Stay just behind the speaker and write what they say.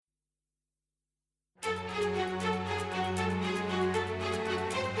Hello,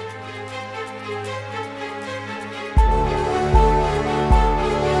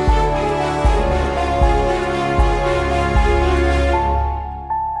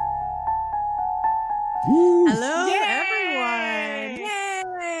 everyone.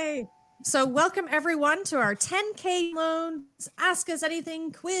 Yay! So welcome, everyone, to our 10K Loans Ask Us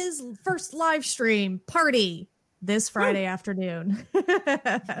Anything quiz first live stream party this Friday afternoon.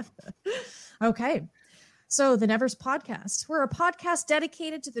 Okay. So the Nevers Podcast. We're a podcast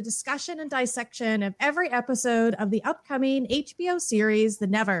dedicated to the discussion and dissection of every episode of the upcoming HBO series, The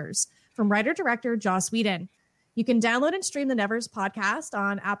Nevers, from writer-director Joss Whedon. You can download and stream the Nevers Podcast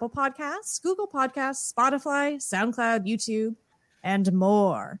on Apple Podcasts, Google Podcasts, Spotify, SoundCloud, YouTube, and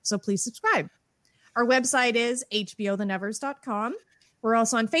more. So please subscribe. Our website is hbothenevers.com. We're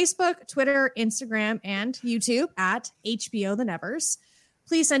also on Facebook, Twitter, Instagram, and YouTube at HBO The Nevers.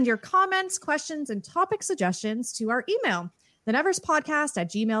 Please send your comments, questions, and topic suggestions to our email,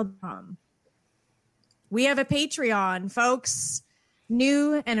 theneverspodcast@gmail.com. We have a Patreon, folks,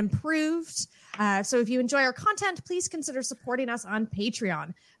 new and improved. So if you enjoy our content, please consider supporting us on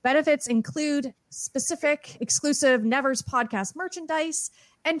Patreon. Benefits include specific, exclusive Nevers Podcast merchandise,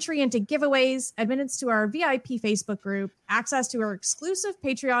 entry into giveaways, admittance to our VIP Facebook group, access to our exclusive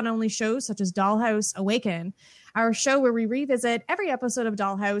Patreon-only shows such as Dollhouse Awaken, our show where we revisit every episode of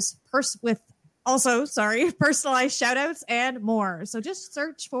Dollhouse with personalized shout-outs and more. So just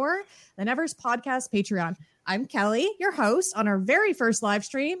search for the Nevers Podcast Patreon. I'm Kelly, your host on our very first live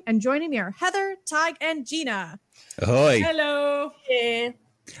stream, and joining me are Heather, Tig, and Gina. Ahoy. Hello. Hey.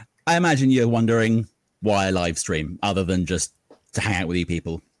 I imagine you're wondering why a live stream other than just to hang out with you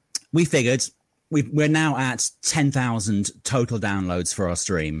people. We figured we're now at 10,000 total downloads for our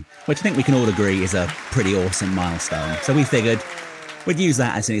stream, which I think we can all agree is a pretty awesome milestone. So we figured we'd use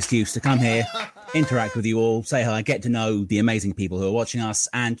that as an excuse to come here, interact with you all, say hi, get to know the amazing people who are watching us,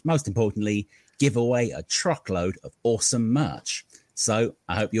 and most importantly, give away a truckload of awesome merch. So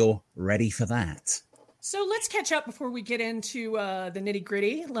I hope you're ready for that. So let's catch up before we get into the nitty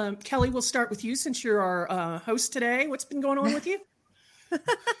gritty. Kelly, we'll start with you since you're our host today. What's been going on with you?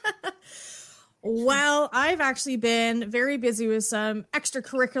 Well, I've actually been very busy with some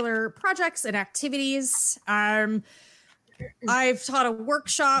extracurricular projects and activities. I've taught a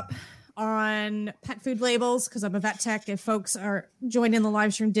workshop on pet food labels because I'm a vet tech. If folks are joining the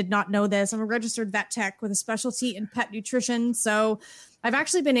live stream did not know this, I'm a registered vet tech with a specialty in pet nutrition. So I've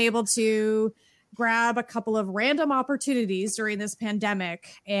actually been able to grab a couple of random opportunities during this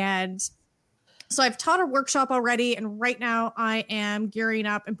pandemic. And so I've taught a workshop already. And right now I am gearing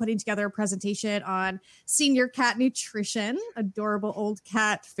up and putting together a presentation on senior cat nutrition, adorable old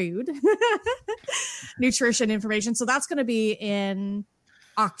cat food, nutrition information. So that's going to be in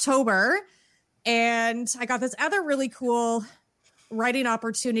October. And I got this other really cool writing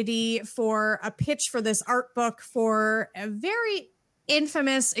opportunity for a pitch for this art book for a very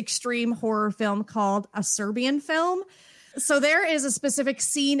infamous extreme horror film called A Serbian Film. So there is a specific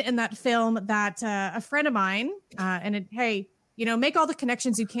scene in that film that a friend of mine, make all the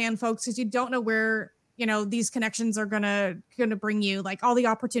connections you can, folks, because you don't know where, these connections are gonna bring you, like all the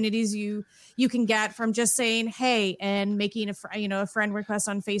opportunities you can get from just saying hey and making a friend request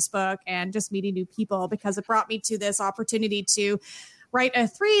on Facebook and just meeting new people, because it brought me to this opportunity to write a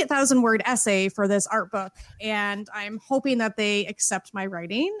 3,000 word essay for this art book. And I'm hoping that they accept my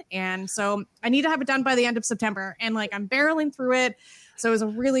writing. And so I need to have it done by the end of September. And I'm barreling through it. So it was a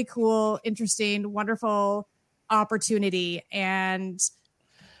really cool, interesting, wonderful opportunity. And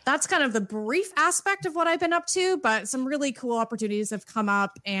that's kind of the brief aspect of what I've been up to, but some really cool opportunities have come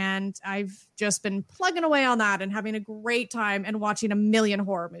up and I've just been plugging away on that and having a great time and watching a million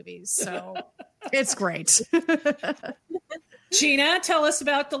horror movies. So it's great. Gina, tell us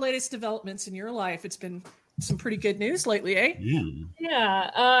about the latest developments in your life. It's been some pretty good news lately, eh? Yeah.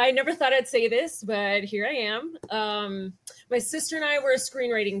 I never thought I'd say this, but here I am. My sister and I were a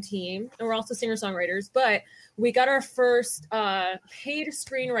screenwriting team, and we're also singer-songwriters, but we got our first paid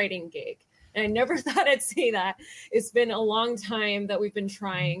screenwriting gig. And I never thought I'd say that. It's been a long time that we've been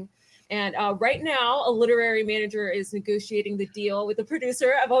trying. And right now, a literary manager is negotiating the deal with the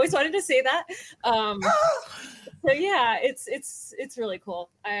producer. I've always wanted to say that. So yeah, it's really cool.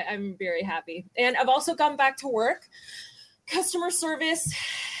 I'm very happy. And I've also gone back to work. Customer service.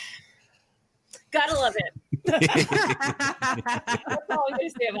 Gotta love it. That's all I'm going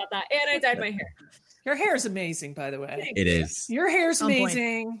to say about that. And I dyed my hair. Your hair is amazing, by the way. It is. Your hair's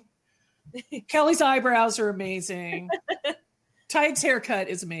amazing. Kelly's eyebrows are amazing. Tig's haircut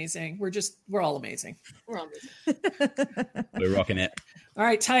is amazing. We're all amazing. We're all amazing. We're rocking it. All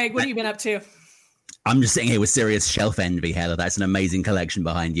right, Tig, what have you been up to? I'm just sitting here with serious shelf envy, Heather. That's an amazing collection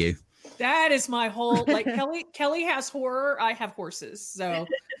behind you. That is my whole like Kelly has horror, I have horses. So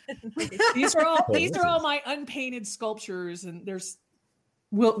these are all my unpainted sculptures, and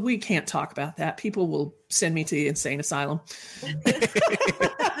we can't talk about that. People will send me to the insane asylum.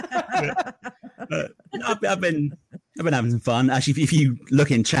 I've been having some fun. Actually, if you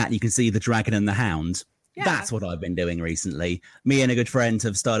look in chat, you can see the Dragon and the Hound. Yeah. That's what I've been doing recently. Me and a good friend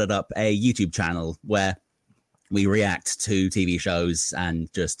have started up a YouTube channel where we react to TV shows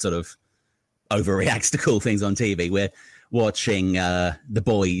and just sort of overreact to cool things on TV. We're watching The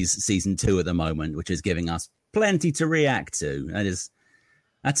Boys season 2 at the moment, which is giving us plenty to react to.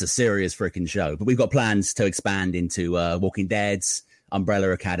 That's a serious freaking show. But we've got plans to expand into Walking Dead,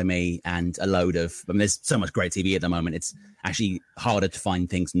 Umbrella Academy, and a load of. I mean, there's so much great TV at the moment. It's actually harder to find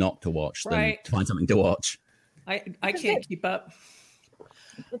things not to watch than to find something to watch. I can't keep up.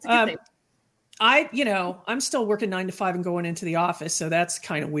 That's a good thing. I'm still working 9 to 5 and going into the office, so that's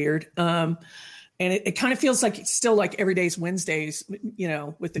kind of weird. And it kind of feels like it's still like every day's Wednesdays,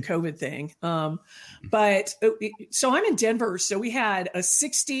 with the COVID thing. But so I'm in Denver. So we had a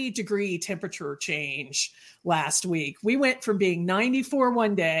 60-degree temperature change last week. We went from being 94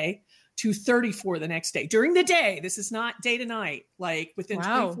 one day to 34 the next day during the day. This is not day to night. Like within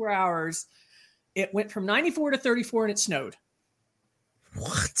 24 hours, it went from 94 to 34 and it snowed.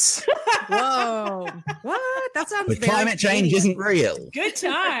 What? Whoa. What? That sounds But climate change isn't real. Good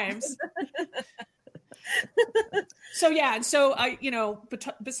times. So I,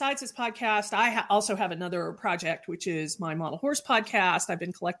 besides this podcast, I also have another project, which is my Model Horse podcast. I've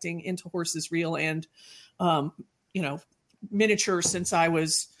been collecting Into Horses real and, miniatures since I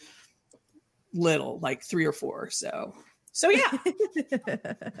was little, like 3 or 4. So yeah.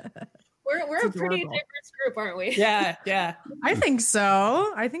 We're a pretty diverse group, aren't we? Yeah. I think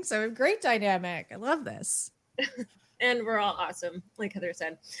so. Great dynamic. I love this. And we're all awesome, like Heather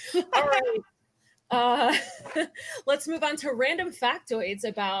said. All right. Let's move on to random factoids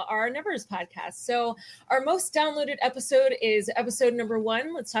about our Nevers podcast. So our most downloaded episode is episode number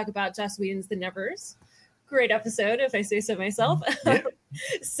 1. Let's talk about Joss Whedon's The Nevers. Great episode, if I say so myself. Yeah.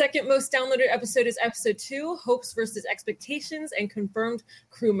 Second most downloaded episode is episode 2, Hopes versus Expectations and Confirmed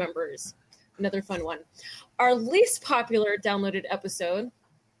Crew Members. Another fun one. Our least popular downloaded episode,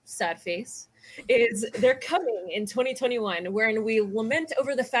 sad face, is They're Coming in 2021, wherein we lament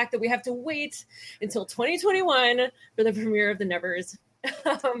over the fact that we have to wait until 2021 for the premiere of The Nevers.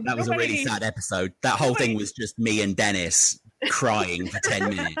 That was a really sad episode. That whole thing was just me and Dennis crying for 10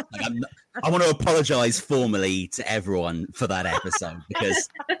 minutes. Like, I want to apologize formally to everyone for that episode because,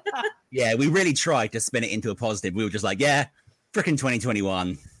 we really tried to spin it into a positive. We were just like, freaking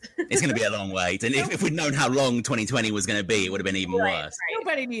 2021. It's going to be a long wait. And if we'd known how long 2020 was going to be, it would have been even worse. Right.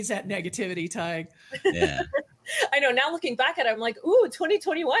 Nobody needs that negativity, Tig. Yeah. I know. Now looking back at it, I'm like, ooh,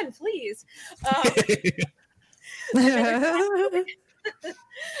 2021, please.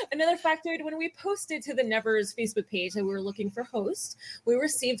 Another factoid, when we posted to the Nevers Facebook page that we were looking for hosts, we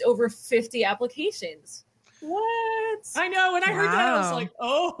received over 50 applications. What? I know. When I heard that, I was like,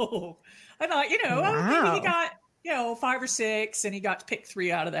 oh. I thought, maybe he got 5 or 6 and he got to pick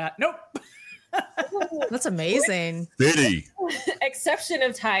 3 out of that. Nope. That's amazing. City. Exception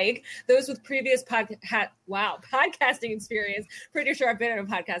of Tig, those with previous podcasting experience, pretty sure I've been on a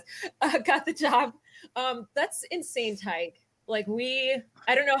podcast, got the job. That's insane, Tig. Like I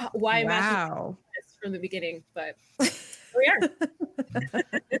don't know why I'm this from the beginning, but we are.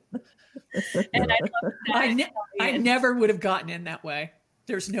 And I never would have gotten in that way.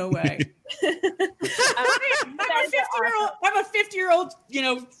 There's no way. I'm a 50-year-old,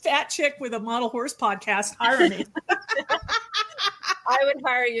 fat chick with a model horse podcast. Hire me. I would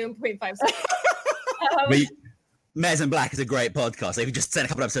hire you in 0.5 seconds. Mez and Black is a great podcast. So if you just sent a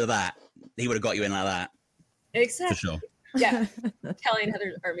couple episodes of that, he would have got you in like that. Exactly. For sure. Yeah, Kelly and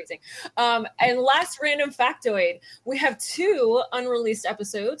Heather are amazing. And last random factoid, we have 2 unreleased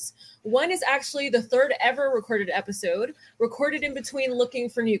episodes. One is actually the 3rd ever recorded episode, recorded in between looking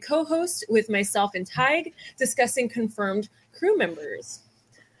for new co-hosts with myself and Tig, discussing confirmed crew members.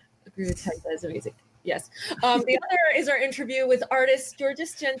 Agree with Tig, that is amazing. Yes. The other is our interview with artist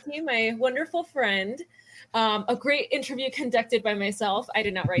Georges Genti, my wonderful friend. A great interview conducted by myself. I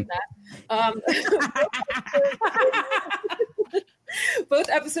did not write that. Both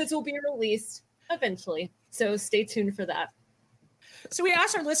episodes will be released eventually, so stay tuned for that. So we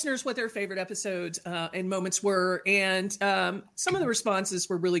asked our listeners what their favorite episodes and moments were, and some of the responses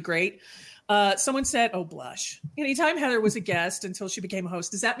were really great. Someone said, "Oh, blush. Anytime Heather was a guest until she became a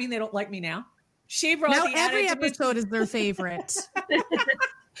host, does that mean they don't like me now?" She brought now every episode is their favorite.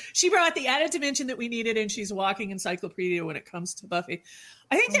 She brought the added dimension that we needed, and she's a walking encyclopedia when it comes to Buffy.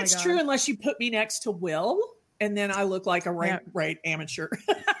 I think that's true unless you put me next to Will, and then I look like a right amateur.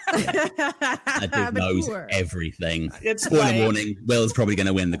 That dude knows everything. It's Spoiler warning, Will's probably going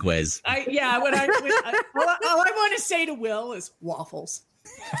to win the quiz. All I want to say to Will is waffles.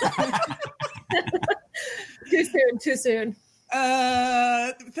 Too soon.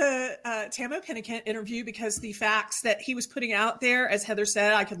 The Tammo Pennicott interview, because the facts that he was putting out there, as Heather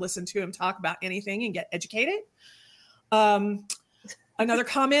said, I could listen to him talk about anything and get educated. Another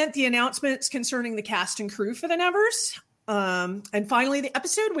comment, the announcements concerning the cast and crew for the Nevers. And finally, the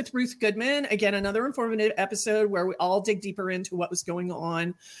episode with Ruth Goodman. Again, another informative episode where we all dig deeper into what was going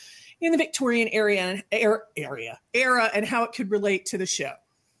on in the Victorian era and how it could relate to the show.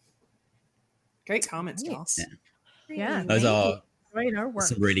 Great comments, y'all. Yeah, those are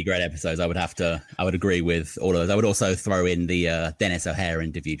some really great episodes. I would agree with all of those. I would also throw in the Dennis O'Hare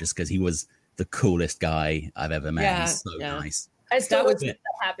interview, just because he was the coolest guy I've ever met. Yeah, He's so nice. I still wish that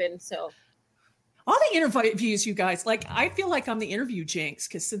happened. So all the interviews, you guys, like, I feel like I'm the interview jinx,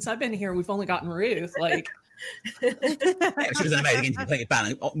 because since I've been here, we've only gotten Ruth. Like, she was an amazing interview.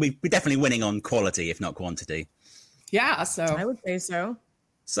 Balance. We're definitely winning on quality, if not quantity. Yeah, so I would say so.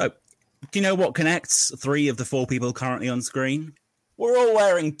 So, do you know what connects 3 of the 4 people currently on screen? We're all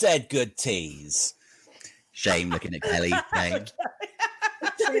wearing dead good tees. Shame looking at Kelly.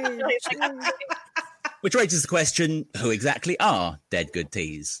 Which raises the question, who exactly are Dead Good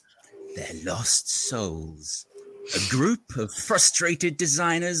Tees? They're lost souls. A group of frustrated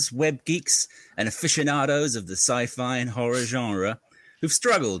designers, web geeks, and aficionados of the sci-fi and horror genre who've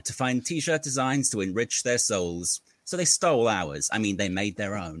struggled to find t-shirt designs to enrich their souls. So they stole ours. I mean, they made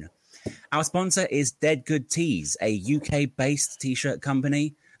their own. Our sponsor is Dead Good Tees, a UK-based t-shirt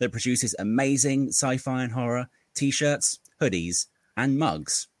company that produces amazing sci-fi and horror t-shirts, hoodies, and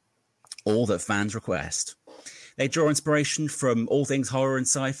mugs. All that fans request. They draw inspiration from all things horror and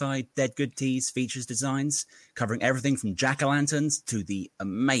sci-fi. Dead Good Tees features designs covering everything from jack-o'-lanterns to the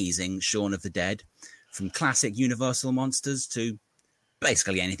amazing Shaun of the Dead, from classic Universal monsters to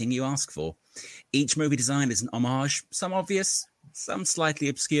basically anything you ask for. Each movie design is an homage, some obvious, some slightly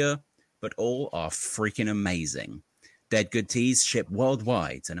obscure, but all are freaking amazing. Dead Good Tees ship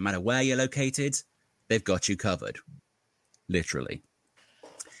worldwide, so no matter where you're located, they've got you covered. Literally.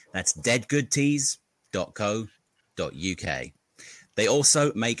 That's deadgoodtees.co.uk. They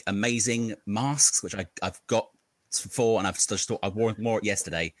also make amazing masks, which I've got before, and I've just thought I wore it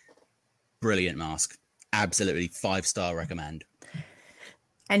yesterday. Brilliant mask. Absolutely 5-star recommend.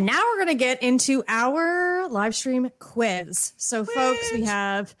 And now we're going to get into our live stream quiz. So, folks,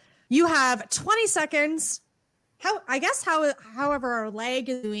 you have 20 seconds. However our leg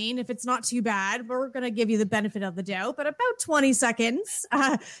is doing, if it's not too bad, we're going to give you the benefit of the doubt, but about 20 seconds to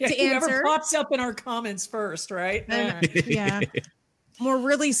answer. Whoever pops up in our comments first, right? Yeah. We're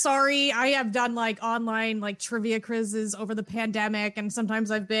really sorry. I have done online trivia quizzes over the pandemic, and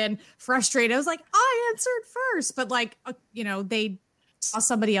sometimes I've been frustrated. I was like, I answered first, but they saw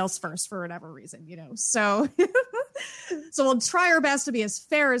somebody else first for whatever reason, So, so we'll try our best to be as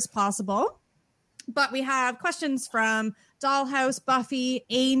fair as possible. But we have questions from Dollhouse, Buffy,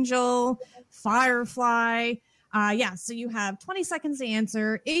 Angel, Firefly. So you have 20 seconds to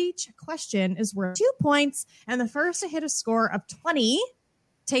answer. Each question is worth 2 points, and the first to hit a score of 20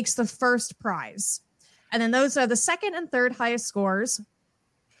 takes the first prize. And then those are the second and third highest scores.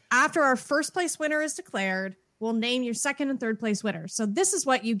 After our first place winner is declared, we'll name your second and third place winner. So this is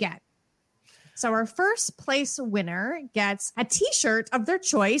what you get. So our first place winner gets a t-shirt of their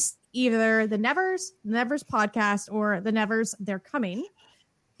choice, either the Nevers podcast, or the Nevers They're Coming,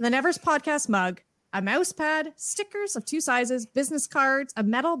 the Nevers podcast mug, a mouse pad, stickers of 2 sizes, business cards, a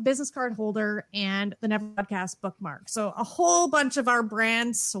metal business card holder, and the Nevers podcast bookmark. So a whole bunch of our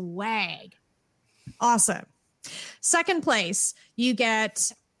brand swag. Awesome. Second place, you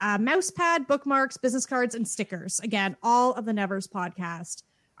get a mouse pad, bookmarks, business cards, and stickers. Again, all of the Nevers podcast.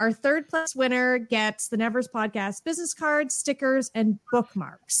 Our third place winner gets the Nevers podcast business cards, stickers, and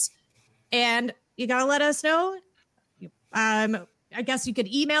bookmarks. And you got to let us know. I guess you could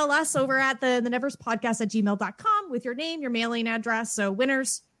email us over at the Nevers podcast at gmail.com with your name, your mailing address. So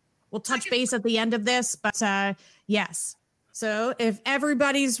winners, we'll touch base at the end of this. But yes. So if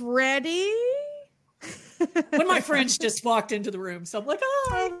everybody's ready. One of my friends just walked into the room. So I'm like,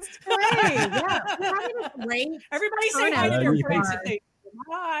 oh, great. Yeah. We're having a great everybody say hi to their friends.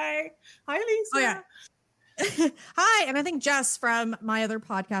 Hi. Hi, Lisa. Oh, yeah. Hi. And I think Jess from my other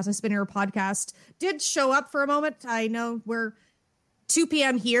podcast, I Spin Your Podcast, did show up for a moment. I know we're 2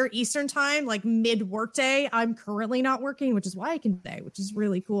 p.m. here Eastern time, like mid workday. I'm currently not working, which is why I can say, which is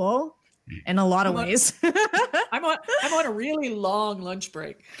really cool in a lot of ways. I'm on a really long lunch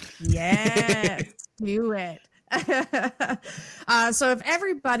break. Yes, do it. So if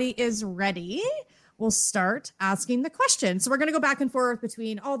everybody is ready, we'll start asking the question. So we're going to go back and forth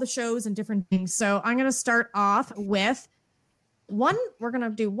between all the shows and different things. So I'm going to start off with one. We're going to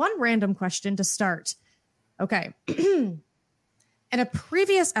do one random question to start. Okay. In a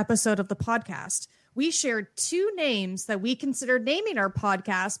previous episode of the podcast, we shared 2 names that we considered naming our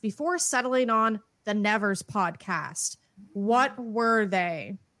podcast before settling on the Nevers podcast. What were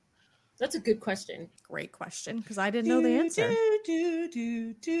they? That's a good question. Great question, because I didn't know the answer.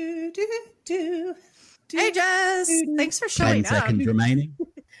 Hey, Jess. Thanks for showing 10 up. seconds remaining.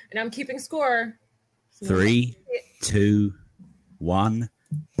 And I'm keeping score. 3, 2, 1.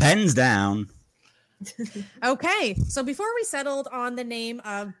 Pens down. Okay, so before we settled on the name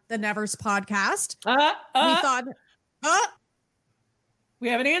of the Nevers podcast, we thought, we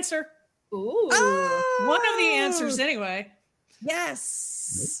have an answer. Ooh. One of the answers, anyway.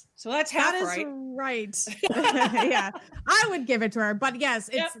 Yes. So that's half That is right. right. Yeah, I would give it to her. But yes,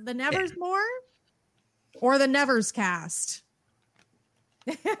 it's the Nevers more or the Nevers cast.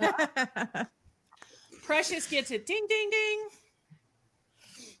 Precious gets it. Ding, ding, ding.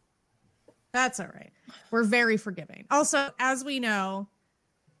 That's all right. We're very forgiving. Also, as we know,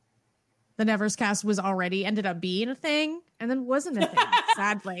 the Nevers cast was already ended up being a thing and then wasn't a thing,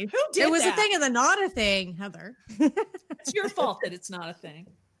 sadly. Who did It was that? a thing and then not a thing, Heather. It's your fault that it's not a thing.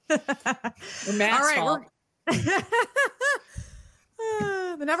 Or Matt's All right, fault.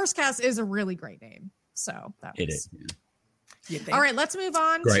 The Nevers cast is a really great name. So that was... It is. You think? All right, let's move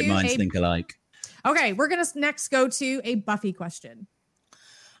on Great to minds think alike. Okay, we're going to next go to a Buffy question.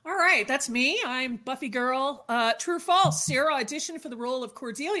 All right, that's me. I'm Buffy Girl. True or false? Sarah auditioned for the role of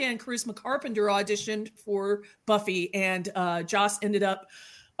Cordelia, and Charisma Carpenter auditioned for Buffy, and Joss ended up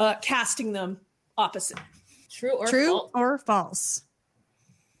casting them opposite. True or True false? or false?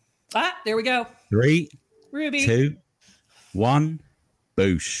 There we go. 3, Ruby. 2, 1.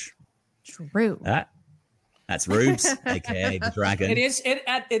 Boosh. True. That's Rubes, aka the dragon. It is.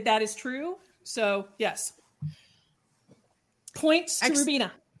 That is true. So yes. Points to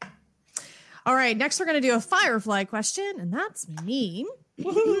Rubina. All right, next we're going to do a Firefly question, and that's me.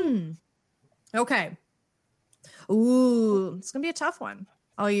 Okay. Ooh, it's going to be a tough one.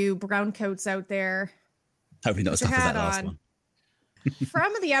 All you brown coats out there. Hopefully not as tough as that last one.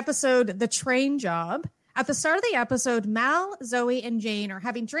 From the episode The Train Job, at the start of the episode, Mal, Zoe, and Jane are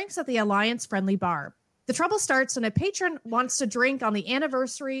having drinks at the Alliance friendly bar. The trouble starts when a patron wants to drink on the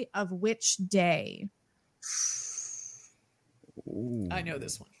anniversary of which day? Ooh. I know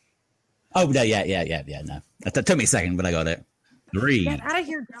this one. Oh, no, yeah, no. That took me a second, but I got it. 3, Get out of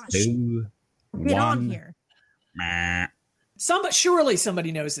here, Josh. 2, Get 1. on here. Meh. Surely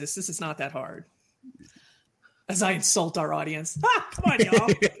somebody knows this. This is not that hard. As I insult our audience. Come on, y'all.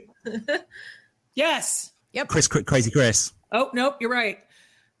 Yes. Yep. Crazy Chris. Oh, nope, you're right.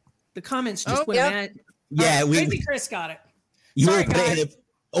 The comments just went yep. Yeah, Crazy Chris got it. You Sorry, all put it in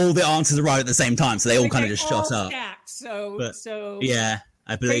all the answers are right at the same time, so they all kind of just shot up. Stacked, But, so yeah,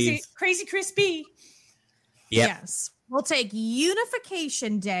 I believe. Crazy Chris B. Yep. Yes. We'll take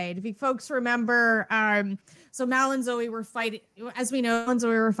Unification Day. If you folks remember, so Mal and Zoe were fighting, as we know, Mal and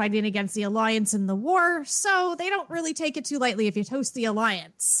Zoe were fighting against the Alliance in the war, so they don't really take it too lightly if you toast the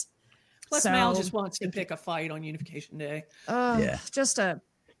Alliance. Plus, Mal just wants to pick a fight on Unification Day. Yeah. Just a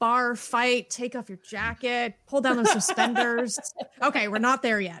bar fight, take off your jacket, pull down those suspenders. Okay, we're not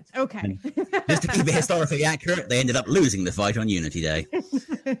there yet. Okay. Just to keep it historically accurate, they ended up losing the fight on Unity Day.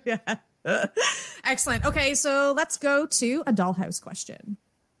 Yeah. Excellent. Okay, so let's go to a Dollhouse question.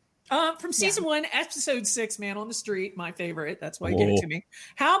 From season 1, episode 6, Man on the Street, my favorite. That's why you gave it to me.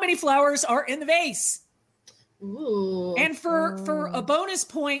 How many flowers are in the vase? Ooh. And for a bonus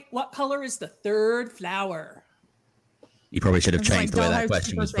point, what color is the third flower? You probably should have It's like changed the way that Dollhouse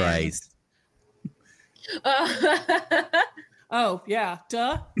question was Super Fan. phrased. Oh, yeah.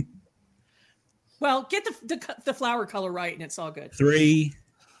 Duh. Well, get the flower color right, and it's all good. 3,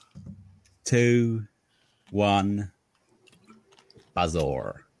 2, 1.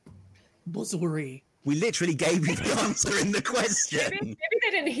 Bazor. Bozori. We literally gave you the answer in the question. Maybe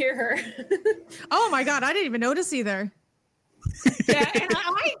they didn't hear her. Oh my God, I didn't even notice either. Yeah, and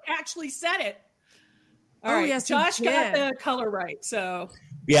I actually said it. All right, yes, you Josh got did. the color right, so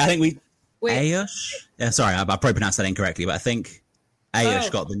Yeah, I think we. Wait. Ayush? Yeah, sorry, I probably pronounced that incorrectly, but I think Ayush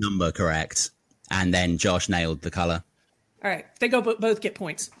got the number correct, and then Josh nailed the color. all right, they go both get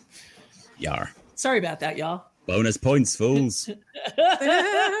points. Yar. Sorry about that, y'all. Bonus points, fools. Okay,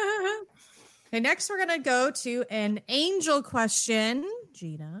 next we're gonna go to an Angel question.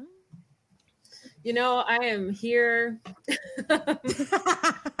 Gina. You know, I am here. That's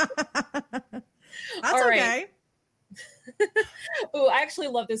All right. okay. Oh, I actually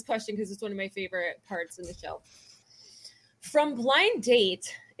love this question because it's one of my favorite parts in the show. From Blind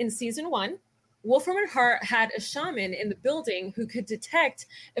Date in season 1, Wolfram and Hart had a shaman in the building who could detect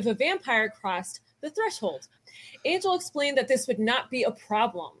if a vampire crossed the threshold. Angel explained that this would not be a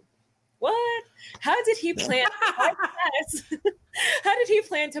problem. What? How did he plan to bypass? How did he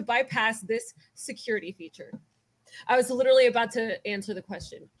plan to bypass this security feature? I was literally about to answer the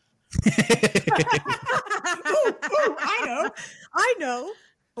question. I know.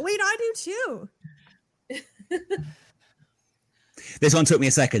 Wait, I do too. This one took me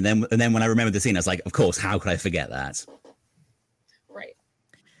a second. And then when I remembered the scene, I was like, of course, how could I forget that? Right.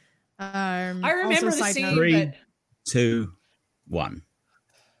 I remember the scene. 3, 2, 1.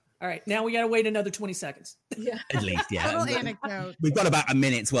 All right, now we got to wait another 20 seconds. Yeah. At least, yeah. Little anecdote. We've got about a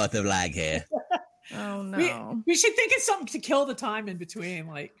minute's worth of lag here. Oh no. We should think of something to kill the time in between.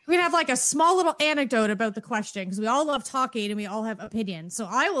 Like We'd have like a small little anecdote about the question because we all love talking and we all have opinions. So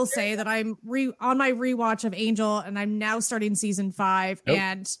I will say that I'm on my rewatch of Angel and I'm now starting season 5. Nope.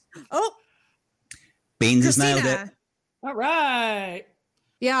 And Beans has Christina. nailed it. all right.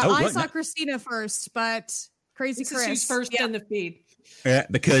 Yeah, Oh, I what? saw Christina first, but Crazy This is Chris. who's first in the feed. Yeah,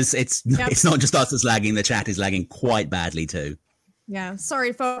 because it's not just us that's lagging. The chat is lagging quite badly too. Yeah,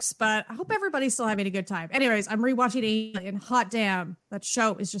 sorry folks, but I hope everybody's still having a good time. Anyways, I'm rewatching Angel and hot damn, that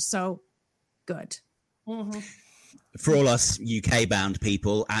show is just so good. Mm-hmm. For all us UK bound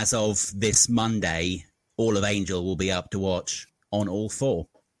people, as of this Monday, all of Angel will be up to watch on all 4,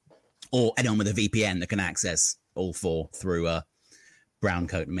 or anyone with a VPN that can access all 4 through brown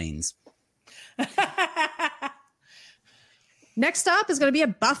coat means. Next up is going to be a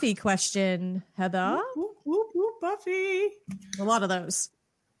Buffy question, Heather. Whoop, whoop, whoop, Buffy. A lot of those.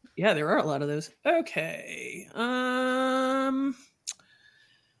 Yeah, there are a lot of those. Okay. How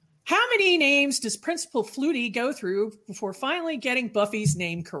many names does Principal Flutie go through before finally getting Buffy's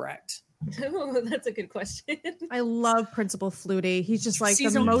name correct? Oh, that's a good question. I love Principal Flutie. He's just like the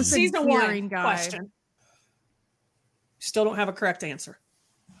Season most 1 endearing guy. question. Still don't have a correct answer.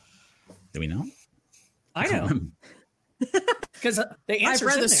 Do we not? I know. Because the answer's I've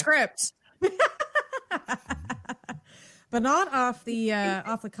read in the there. script. But not off the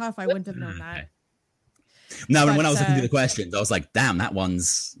cuff. I wouldn't have known that. No, But, when I was looking through the questions, I was like, damn,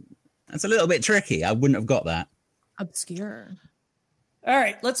 that's a little bit tricky. I wouldn't have got that. Obscure. All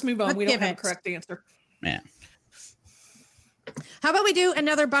right, let's move on. Let's We don't give have a it. correct answer. Yeah. How about we do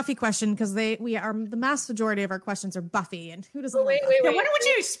another Buffy question? Because the mass majority of our questions are Buffy, and who doesn't? Oh, wait, like wait, Buffy? Yeah, why don't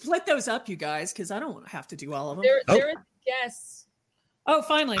you split those up, you guys? Because I don't have to do all of them. There is yes. Oh,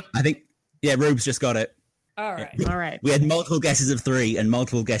 finally. I think, yeah, Rube's just got it. All right. All right. We had multiple guesses of 3 and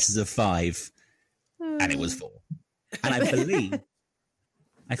multiple guesses of 5, and it was 4. And I think,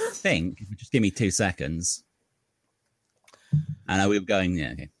 if you just give me 2 seconds. I know we were going,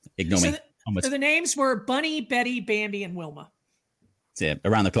 yeah, okay. Ignore me. So the names were Bunny, Betty, Bambi, and Wilma. So yeah,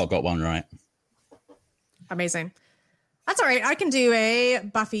 around the clock got one right. Amazing. That's all right. I can do a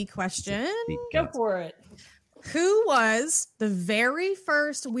Buffy question. Go for it. Who was the very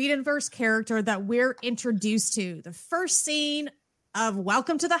first Whedonverse character that we're introduced to? The first scene of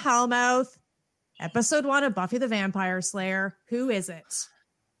Welcome to the Hellmouth, episode 1 of Buffy the Vampire Slayer. Who is it?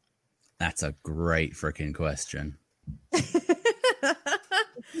 That's a great freaking question.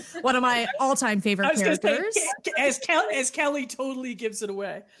 One of my all-time favorite characters. Say, as Kelly totally gives it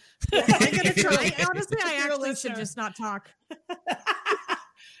away. I'm gonna try. Honestly, I You're a actually listener. should just not talk.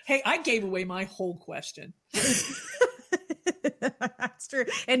 Hey, I gave away my whole question. That's true,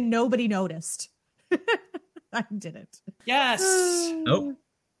 and nobody noticed. I didn't. Yes. Oh,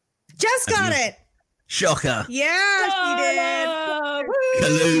 Jess got it. shocker! Yeah, she did.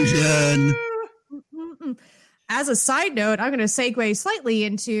 Collusion. Mm-mm. As a side note, I'm going to segue slightly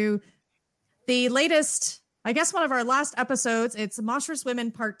into the latest, I guess one of our last episodes. It's Monstrous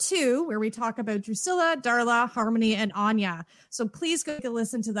Women Part 2, where we talk about Drusilla, Darla, Harmony, and Anya. So please go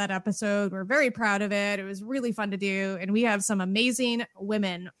listen to that episode. We're very proud of it. It was really fun to do. And we have some amazing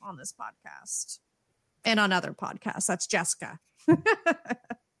women on this podcast and on other podcasts. That's Jessica.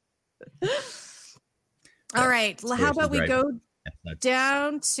 All right. How about we go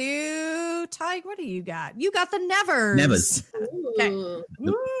down to Ty? What do you got? You got the Nevers. Nevers. Okay.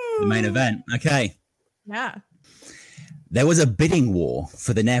 The main event. Okay. Yeah. There was a bidding war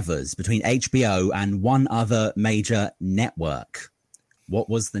for the Nevers between HBO and one other major network. What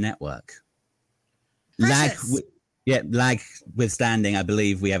was the network? Precious. Lag withstanding, I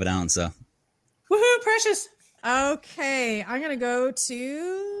believe we have an answer. Woohoo, Precious. Okay, I'm going to go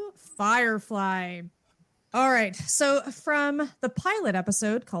to Firefly. All right, so from the pilot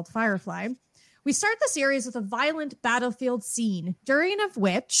episode called Firefly, we start the series with a violent battlefield scene, during of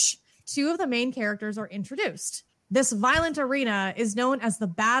which two of the main characters are introduced. This violent arena is known as the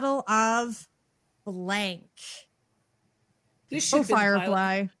Battle of Blank. This should have been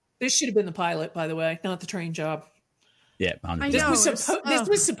Firefly. This should have been the pilot, by the way, not the train job. Yeah, 100%. This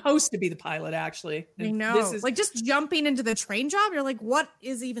was supposed to be the pilot, actually. I know. This is, like, just jumping into the train job, you're like, what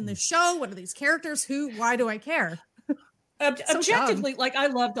is even the show? What are these characters? Why do I care? objectively, like, I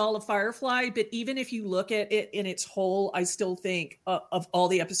loved all of Firefly, but even if you look at it in its whole, I still think of all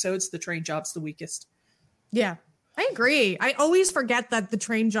the episodes, the train job's the weakest. Yeah, I agree. I always forget that the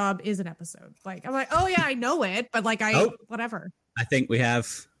train job is an episode. Like, I'm like, oh yeah, I know it, but like, whatever. I think we have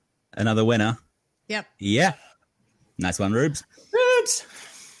another winner. Yep. Yeah. Nice one, Rubes. Rubes!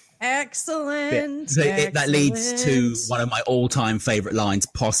 Excellent. So that leads to one of my all-time favorite lines,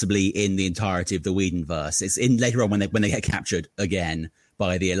 possibly in the entirety of the Whedonverse. It's in later on when they get captured again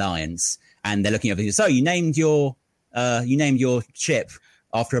by the Alliance, and they're looking over. So you named your ship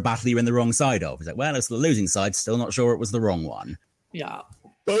after a battle you're in the wrong side of. It's like, well, it's the losing side. Still not sure it was the wrong one. Yeah.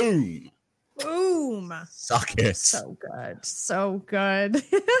 Boom. Boom. Suck it. So good. So good.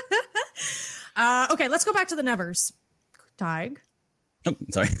 Okay, let's go back to the Nevers. Tig. Oh,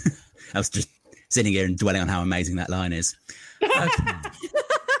 sorry. I was just sitting here and dwelling on how amazing that line is. Okay.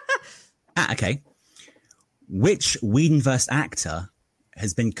 Okay. Which Whedonverse actor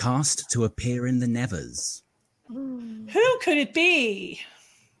has been cast to appear in the Nevers? Who could it be?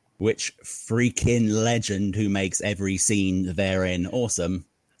 Which freaking legend who makes every scene therein awesome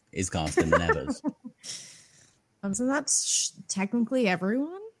is cast in the Nevers? So that's technically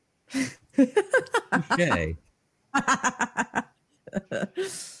everyone? Okay.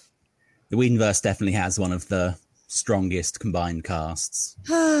 The Whedonverse definitely has one of the strongest combined casts.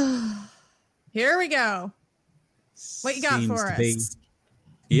 Here we go. What you got Seems for to us?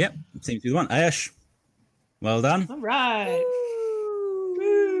 be- Yep, seems to be the one. Ash, well done. All right.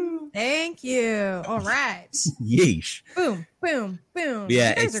 Woo. Thank you. All right. Yeesh. Boom, boom, boom. Yeah,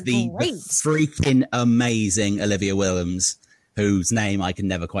 You guys it's are the great. freaking amazing Olivia Williams, whose name I can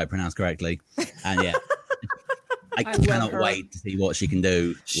never quite pronounce correctly. And yeah, I love cannot her. wait to see what she can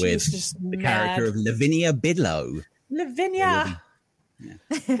do She's with just the mad. character of Lavinia Bidlow. Lavinia. Yeah.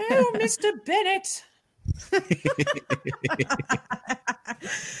 Oh, Mr. Bennett.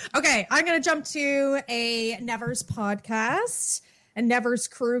 Okay, I'm going to jump to a Nevers podcast, a Nevers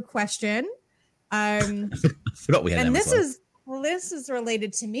crew question. I forgot we had And that this one. is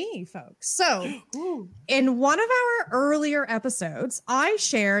related to me, folks. So, Ooh. in one of our earlier episodes, I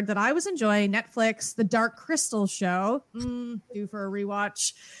shared that I was enjoying Netflix, The Dark Crystal show, due for a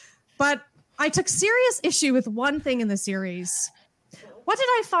rewatch. But I took serious issue with one thing in the series. What did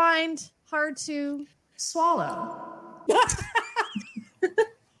I find hard to swallow?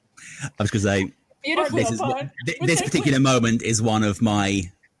 I was going to say, Beautiful. this particular moment is one of my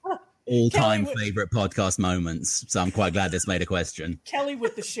all-time Kelly, favorite podcast moments. So I'm quite glad this made a question. Kelly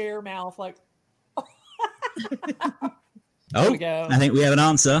with the share mouth, like, Oh, we go. I think we have an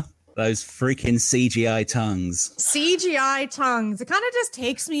answer. Those freaking CGI tongues. CGI tongues. It kind of just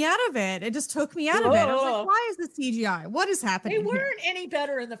takes me out of it. It just took me out of it. I was like, why is this CGI? What is they happening? weren't any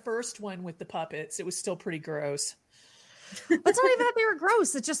better in the first one with the puppets. It was still pretty gross. It's not even that they were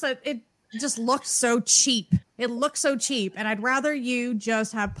gross. It's just that it just looked so cheap. It looked so cheap. And I'd rather you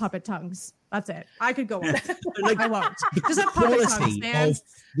just have puppet tongues. That's it. I could go on. I won't. Just have puppet tongues, Quality man. of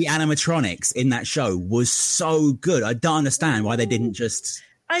the animatronics in that show was so good. I don't understand why they didn't just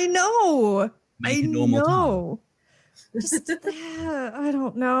I know. make a normal tongue. Just, I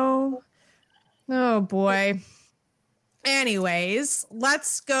don't know. Oh boy. Anyways,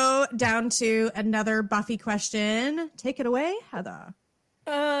 let's go down to another Buffy question. Take it away, Heather.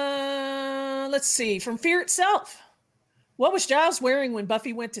 Let's see. From Fear Itself. What was Giles wearing when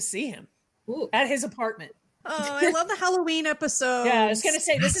Buffy went to see him Ooh. at his apartment? Oh, I love the Halloween episode. Yeah, I was going to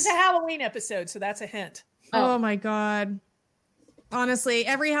say, this is a Halloween episode, so that's a hint. Oh my God. Honestly,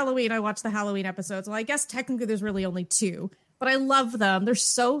 every Halloween I watch the Halloween episodes. Well, I guess technically there's really only 2, but I love them. They're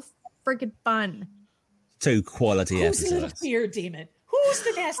so freaking fun. 2 quality Who's the little episodes. fear demon? Who's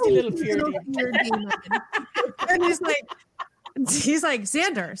the nasty little fear demon? Weird demon. And he's like,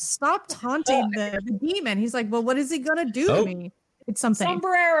 Xander, stop taunting the demon. He's like, well, what is he gonna do to me? It's something.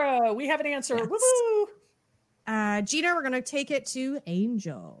 Sombrero. We have an answer. Yes. Woohoo! Gina, we're gonna take it to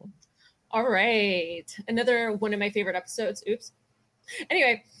Angel. All right. Another one of my favorite episodes. Oops.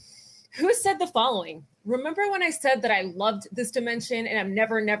 Anyway, Who said the following? Remember when I said that I loved this dimension and I'm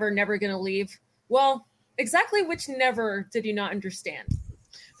never, never, never going to leave? Well, exactly which never did you not understand?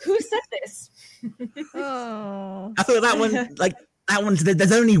 Who said this? Oh, I thought that one,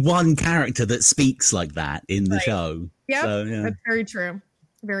 there's only one character that speaks like that in the show. Yep, So, yeah. That's very true.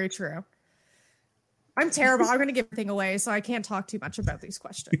 Very true. I'm terrible. I'm going to give everything away, so I can't talk too much about these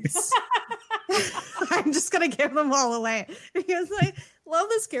questions. I'm just going to give them all away because I love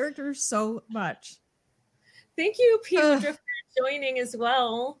this character so much. Thank you, Peter, for joining as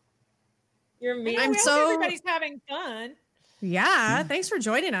well. You're amazing. Everybody's having fun. Yeah, thanks for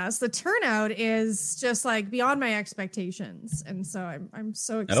joining us. The turnout is just like beyond my expectations, and so I'm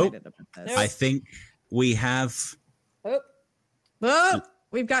so excited about this. I think we have. Oh,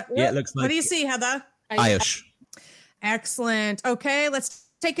 we've got. Yeah, it looks like. What do you see, Heather? Ayush. Excellent. Okay, let's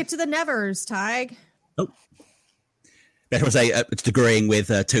take it to the Nevers, Tig. Oh. Better say it's agreeing with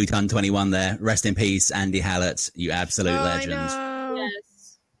 2ton21 there. Rest in peace, Andy Hallett. You absolute legend. I know.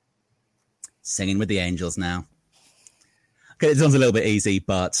 Yes. Singing with the angels now. Okay, this one's a little bit easy,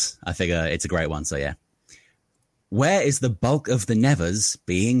 but I figure it's a great one, so yeah. Where is the bulk of the Nevers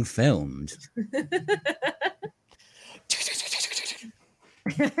being filmed? I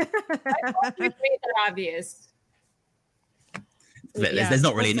thought you made that obvious. There's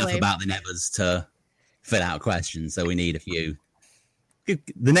not really enough about the Nevers to fill out questions, so we need a few.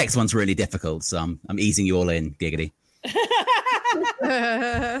 The next one's really difficult, so I'm easing you all in, giggity.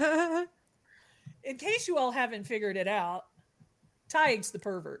 In case you all haven't figured it out, Tig's the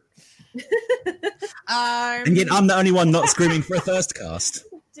pervert. And yet I'm the only one not screaming for a thirst cast.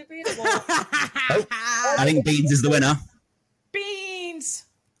 Debatable. I think Beans is the winner. Beans!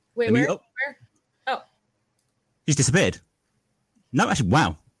 Wait, where? Where? Oh. She's disappeared. No, actually,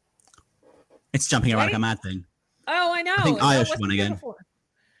 wow. It's jumping around like a mad thing. Oh, I know. I think Ayush won again.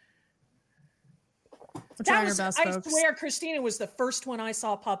 That was, I swear, Christina was the first one I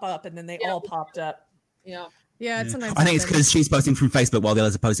saw pop up, and then they all popped up. Yeah. Yeah, it's a nice. I think it's because she's posting from Facebook while the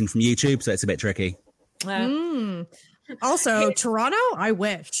others are posting from YouTube, so it's a bit tricky. Also, Toronto, I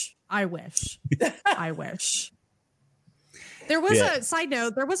wish. There was a side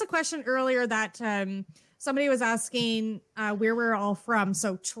note. There was a question earlier that somebody was asking where we're all from.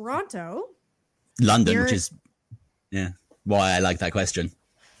 So Toronto, London, which is why I like that question.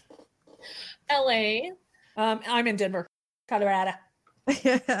 LA. I'm in Denver, Colorado.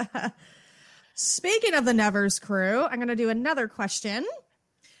 Speaking of the Nevers crew, I'm going to do another question.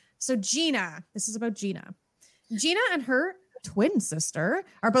 So Gina, this is about Gina. Gina and her twin sister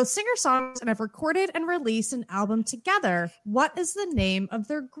are both singer-songwriters and have recorded and released an album together. What is the name of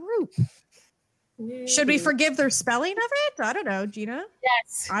their group? Should we forgive their spelling of it? I don't know, Gina.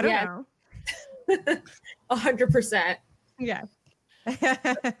 Yes. I don't know. 100%. Yeah.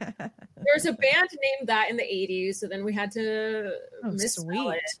 There's a band named that in the 80s, so then we had to misspell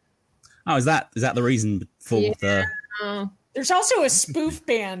it. Oh, is that the reason for the... There's also a spoof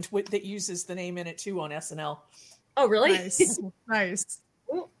band that uses the name in it too on SNL. Oh, really? Nice.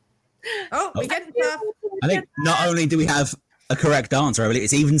 Oh, we get stuff. I think not only do we have a correct answer, I believe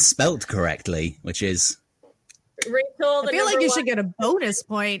it's even spelt correctly, which is... Rachel, I feel like you should get a bonus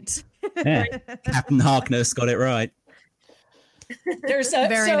point. Yeah. Captain Harkness got it right. There's a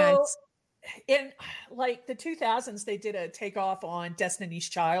very nice. In like the 2000s, they did a takeoff on Destiny's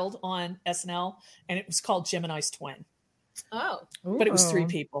Child on SNL, and it was called Gemini's Twin. Oh, but it was 3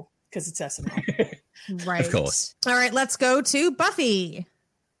 people because it's SNL. Right. Of course. All right, let's go to Buffy.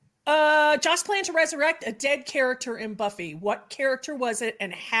 Josh planned to resurrect a dead character in Buffy. What character was it,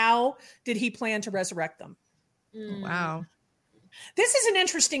 and how did he plan to resurrect them? Wow. This is an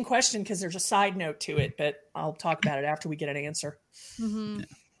interesting question because there's a side note to it, but I'll talk about it after we get an answer. Mm-hmm. Yeah.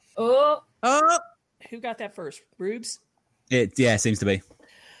 Oh, who got that first? Rubes? It seems to be.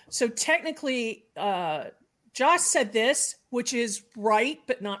 So technically, Josh said this, which is right,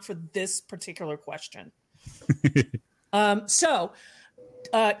 but not for this particular question.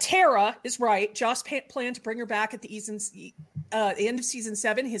 Tara is right. Josh planned to bring her back at the end of season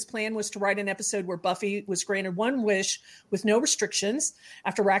 7. His plan was to write an episode where Buffy was granted one wish with no restrictions.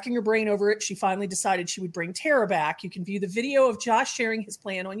 After racking her brain over it, she finally decided she would bring Tara back. You can view the video of Josh sharing his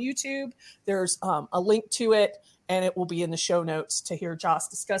plan on YouTube. There's a link to it, and it will be in the show notes to hear Josh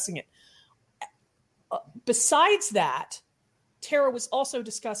discussing it. Besides that, Tara was also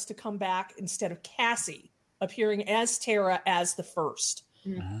discussed to come back instead of Cassie, appearing as Tara as the first.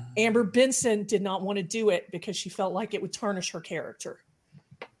 Mm-hmm. Amber Benson did not want to do it because she felt like it would tarnish her character,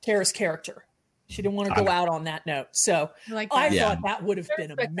 Tara's character. She didn't want to go out on that note. So I thought that would have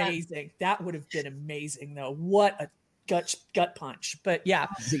been amazing. That would have been amazing, though. What a gut punch. But yeah,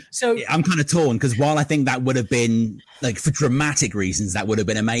 so I'm kind of torn because while I think that would have been like for dramatic reasons, that would have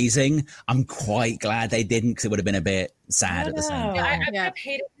been amazing. I'm quite glad they didn't because it would have been a bit sad at the same time. Yeah, I would have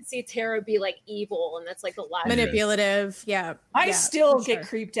hated to see Tara be like evil, and that's like the last manipulative. Yeah, I still get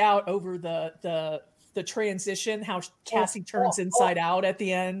creeped out over the transition, how Cassie turns inside out at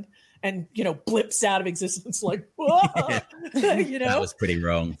the end, and blips out of existence like, whoa, That was pretty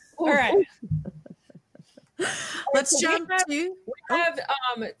wrong. All right. Let's jump to. We have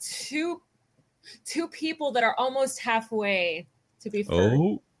two people that are almost halfway to be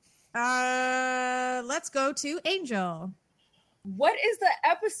first. Let's go to Angel. What is the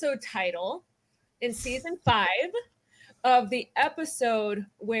episode title in season 5 of the episode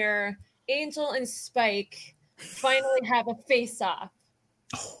where Angel and Spike finally have a face-off?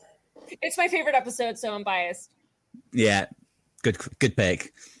 It's my favorite episode, so I'm biased. Yeah, good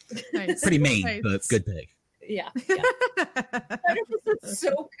pick. Nice. Pretty mean, Nice. but good pick. Yeah. That episode's so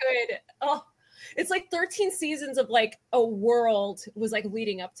good. Oh, it's like 13 seasons of like a world was like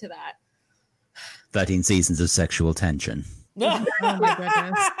leading up to that. 13 seasons of sexual tension. Oh my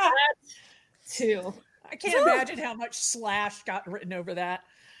goodness. Too. I can't imagine how much slash got written over that.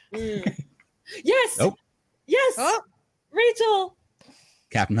 Yes. Oh. Yes. Oh. Rachel.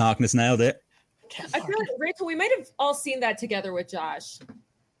 Captain Harkness nailed it. I feel like Rachel, we might have all seen that together with Josh.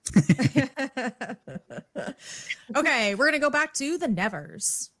 Okay, we're gonna go back to the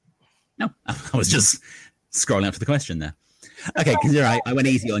Nevers. No, I was just scrolling up for the question there. Okay, because you're right. I went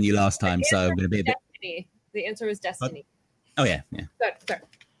easy on you last time, so I'm going to be a bit. Destiny. The answer was Destiny. Oh yeah. Good. Going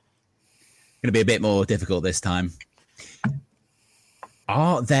to be a bit more difficult this time.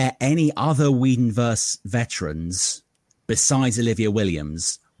 Are there any other Whedonverse veterans besides Olivia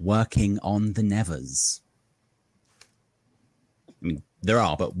Williams working on the Nevers? I mean, there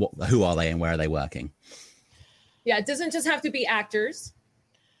are, but who are they and where are they working? Yeah, it doesn't just have to be actors.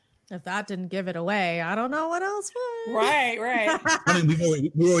 If that didn't give it away, I don't know what else would. Right. I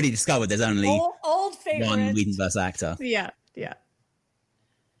mean, we've already discovered there's only old favorite. one Whedonverse actor. Yeah.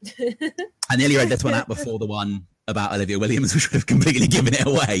 I nearly read this one out before the one about Olivia Williams, which would have completely given it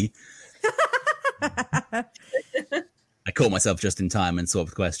away. I caught myself just in time and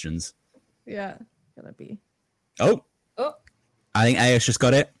swapped questions. Yeah, gonna be. Oh, I think AS just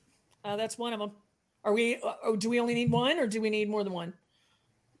got it. That's one of them. Are we? Do we only need one, or do we need more than one?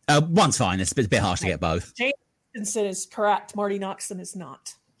 One's fine. It's a bit harsh to get both. James is correct. Marty Noxon is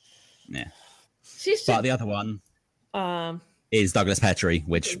not. Yeah. But the other one is Douglas Petrie,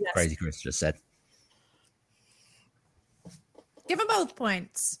 which Crazy Chris just said. Give them both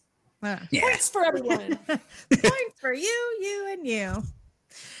points. Yeah. Points for everyone. Points for you, and you.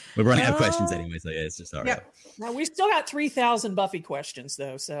 We're running out of questions anyway, so yeah, it's just all right. Yep. Now we still got 3,000 Buffy questions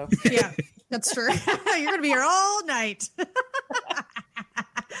though, so Yeah, that's true. You're gonna be here all night.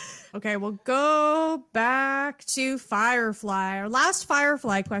 Okay, we'll go back to Firefly. Our last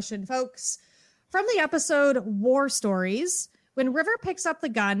Firefly question, folks. From the episode War Stories, when River picks up the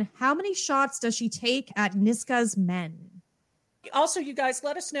gun, how many shots does she take at Niska's men? also, you guys,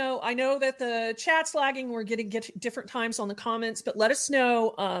 let us know. I know that the chat's lagging. We're getting different times on the comments, but let us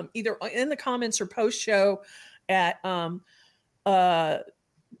know either in the comments or post show at the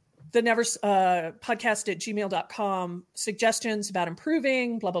never podcast at gmail.com suggestions about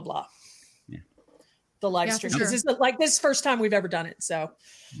improving blah blah blah. Yeah, the live stream, because this is like this first time we've ever done it, so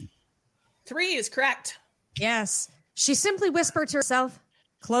 3 is correct. Yes, she simply whispered to herself,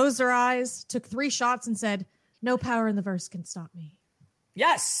 closed her eyes, took 3 shots, and said, "No power in the verse can stop me."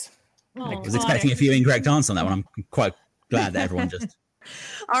 Yes, I was expecting a few incorrect answers on that one. I'm quite glad that everyone just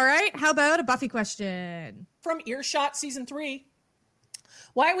All right, how about a Buffy question from Earshot season 3?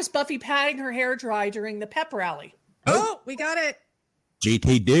 Why was Buffy patting her hair dry during the pep rally? Oh, we got it.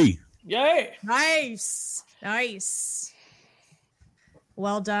 GTD. Yay. Nice.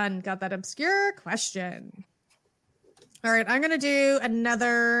 Well done. Got that obscure question. All right, I'm going to do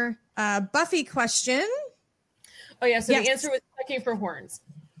another Buffy question. Oh, yeah, so the answer was checking for horns.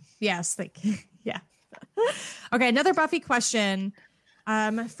 Yes, yeah. Okay, another Buffy question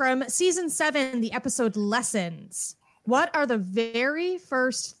from season 7, the episode Lessons. What are the very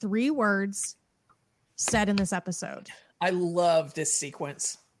first 3 words said in this episode? I love this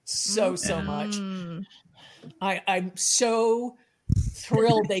sequence so much. I'm so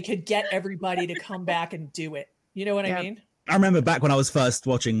thrilled they could get everybody to come back and do it. You know what I mean? I remember back when I was first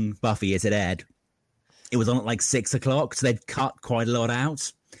watching Buffy as it aired, it was on at like 6 o'clock, so they'd cut quite a lot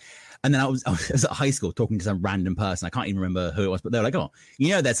out. And then I was at high school talking to some random person. I can't even remember who it was, but they were like, "Oh, you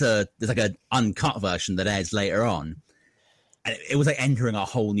know, there's like an uncut version that airs later on." And it was like entering a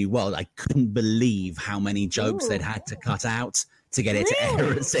whole new world. I couldn't believe how many jokes they'd had to cut out to get it to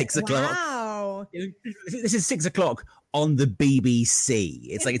air at 6 o'clock. Wow. This is 6 o'clock on the BBC.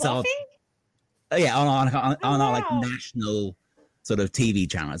 It's like, it's our, on our like national sort of TV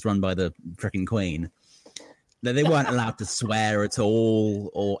channel. It's run by the freaking Queen. They weren't allowed to swear at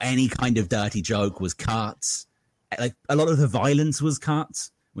all, or any kind of dirty joke was cut. Like a lot of the violence was cut,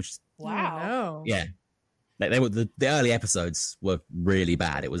 which Wow. yeah. They were the early episodes were really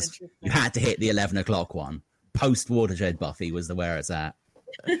bad. It was you had to hit the 11 o'clock one. Post Watershed Buffy was where it's at.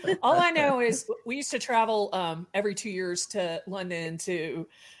 All I know is we used to travel every 2 years to London to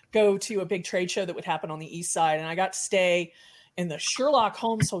go to a big trade show that would happen on the East Side, and I got to stay in the Sherlock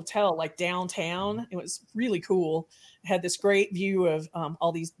Holmes Hotel, like downtown. It was really cool. It had this great view of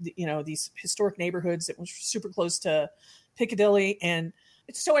all these, these historic neighborhoods. It was super close to Piccadilly, and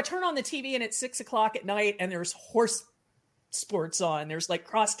so I turn on the TV and it's 6 o'clock at night and there's horse sports on. There's like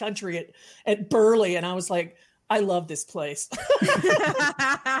cross country at Burley. And I was like, I love this place. You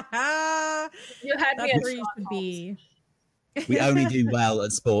had me at where you should be. We only do well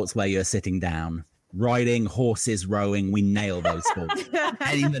at sports where you're sitting down. Riding, horses, rowing, we nail those sports.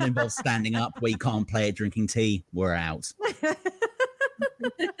 Anything that involves standing up where you can't play it drinking tea, we're out. All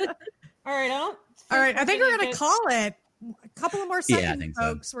right. All right. I think we're going to call it. A couple of more seconds,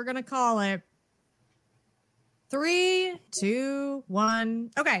 folks. So. We're going to call it 3, 2,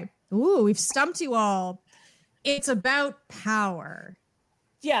 1. Okay. Ooh, we've stumped you all. It's about power.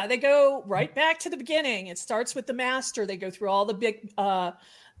 Yeah, they go right back to the beginning. It starts with the Master. They go through all the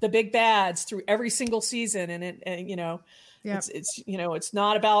big bads through every single season, and it's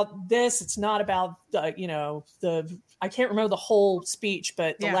not about this. It's not about I can't remember the whole speech,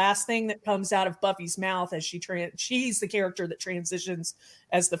 but the last thing that comes out of Buffy's mouth as she's the character that transitions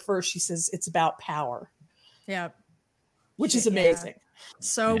as the first. She says it's about power. Yeah, which is amazing.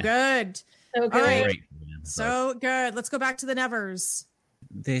 So good. So good. All right. So good. Let's go back to the Nevers.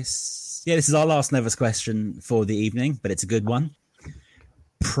 This is our last Nevers question for the evening, but it's a good one.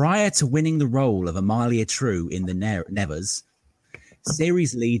 Prior to winning the role of Amalia True in the Nevers,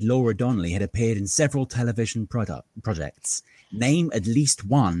 series lead Laura Donnelly had appeared in several television projects. Name at least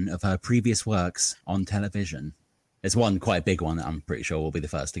one of her previous works on television. There's one quite a big one that I'm pretty sure we'll be the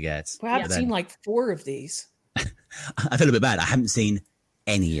first to get. Well, I've seen like 4 of these. I feel a bit bad. I haven't seen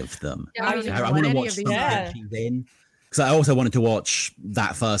any of them. Yeah, I want to watch them that she's in. Because I also wanted to watch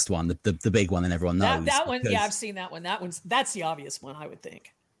that first one, the big one that everyone knows. That one, I've seen that one. That's the obvious one, I would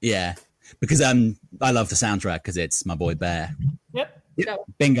think. Yeah, because I love the soundtrack because it's my boy Bear. Yep.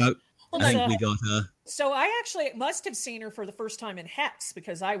 Bingo. I think we got her. So I actually must have seen her for the first time in Hex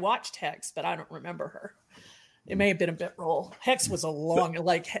because I watched Hex, but I don't remember her. It may have been a bit role. Hex was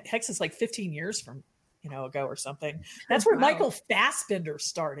Hex is like 15 years from ago or something. That's where Michael Fassbender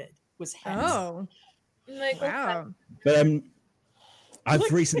started. Was Hex. Oh. Wow. But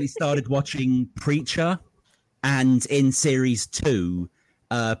I've recently started watching Preacher, and in series 2,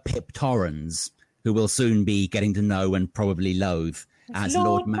 Pip Torrens, who will soon be getting to know and probably loathe as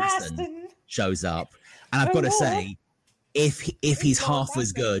Lord Masson shows up. And I've got to say, if he's half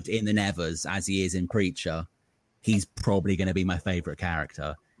as good in the Nevers as he is in Preacher, he's probably going to be my favorite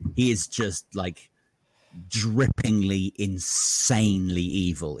character. He is just like drippingly, insanely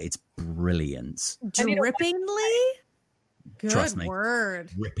evil. It's brilliant. Drippingly? Good Trust me.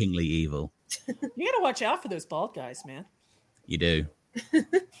 Word. Drippingly evil. You got to watch out for those bald guys, man. You do.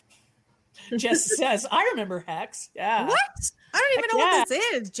 Jess says, I remember Hex. Yeah. What? I don't even know what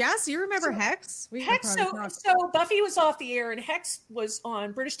this is. Jess, you remember Hex? So Buffy was off the air and Hex was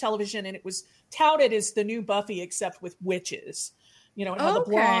on British television, and it was touted as the new Buffy except with witches. And all the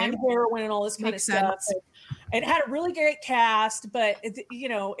blonde heroin and all this kind of stuff. It had a really great cast, but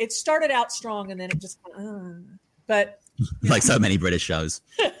it started out strong and then it just but like so many British shows.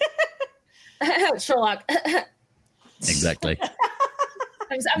 Sherlock. Exactly.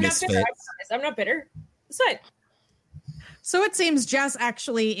 I'm not bitter. I'm not bitter. It's fine. So it seems Jess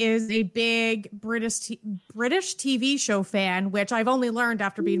actually is a big British TV show fan, which I've only learned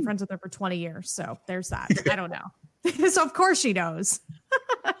after being friends with her for 20 years. So there's that. I don't know. So of course she knows.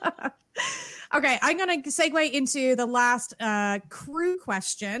 Okay, I'm going to segue into the last crew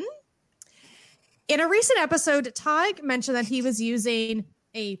question. In a recent episode, Tig mentioned that he was using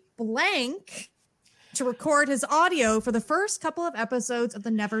a blank to record his audio for the first couple of episodes of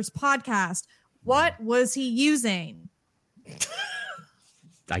the Nevers podcast. What was he using?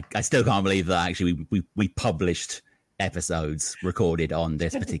 I still can't believe that actually we published episodes recorded on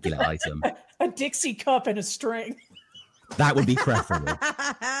this particular item. A Dixie cup and a string. That would be preferable.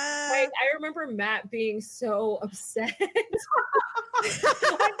 I remember Matt being so upset. I'm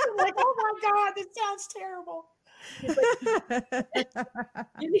like, oh my God, this sounds terrible.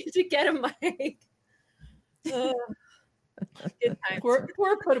 You need to get a mic. Good times.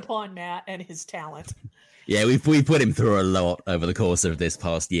 We're put upon Matt and his talent. Yeah, we put him through a lot over the course of this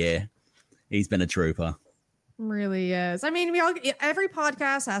past year. He's been a trooper. Really is. I mean, every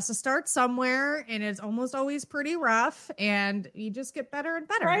podcast has to start somewhere, and it's almost always pretty rough, and you just get better and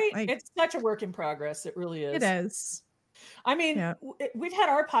better. Right? Like, It's such a work in progress. It really is. it is. I mean, Yeah. we've had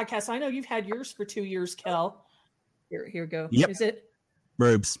our podcast. I know you've had yours for 2 years, Kel. Here we go. Yep. Is it?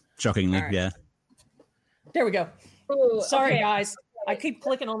 Rubes, shockingly, All right. yeah. There we go. Ooh, Sorry, okay. guys. I keep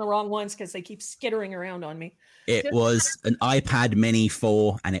clicking on the wrong ones because they keep skittering around on me. It was an iPad Mini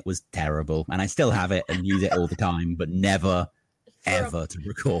 4, and it was terrible. And I still have it and use it all the time, but never, ever to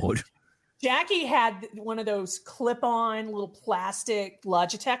record. Jackie had one of those clip-on little plastic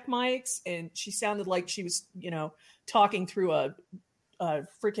Logitech mics, and she sounded like she was, talking through a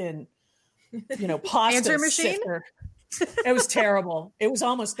freaking, pasta Answer machine? sifter. It was terrible. It was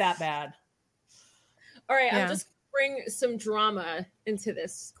almost that bad. All right, Yeah. I'm just bring some drama into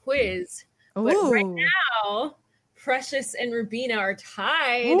this quiz. Ooh. But right now, Precious and Rubina are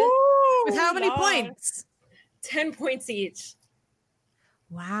tied With how many God. points? 10 points each.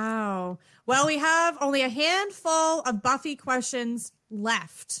 Wow. Well, we have only a handful of Buffy questions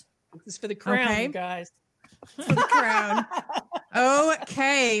left This is for the crown, Okay. you guys. for the crown.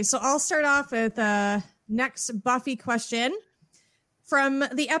 Okay, so I'll start off with next Buffy question from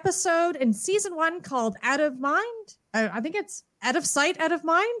the episode in season 1 called Out of Mind. I think it's Out of Sight, Out of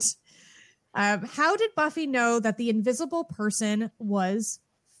Mind. How did Buffy know that the invisible person was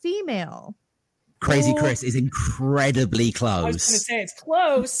female? Crazy Oh. Chris is incredibly I was going to close. say it's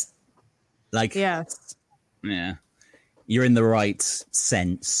close. Like, Yes. yeah, you're in the right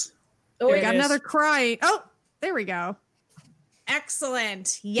sense. Oh, There We it got is. another cry. Oh, there we go.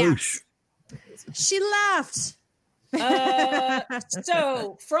 Excellent. Yes. Boosh. She left.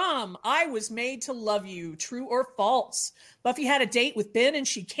 So from I Was Made to Love You, true or false? Buffy had a date with Ben and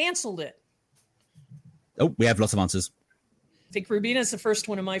she canceled it. Oh, we have lots of answers. I think Rubina's the first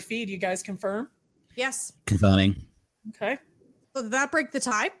one in my feed. You guys confirm? Yes. Confirming. Okay. So did that break the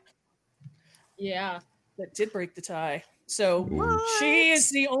tie? yeah. That did break the tie. So What? she is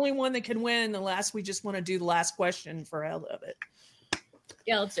the only one that can win. We just want to do the last question for hell of it.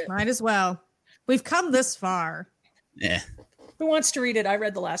 Yeah, let's do it. Might as well. We've come this far. Yeah. Who wants to read it? I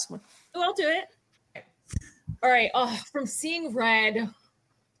read the last one. Oh, I'll do it. All right. Oh, from Seeing Red.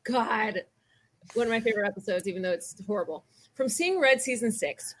 God. One of my favorite episodes, even though it's horrible. From Seeing Red season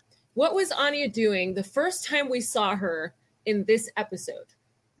 6. What was Anya doing the first time we saw her in this episode?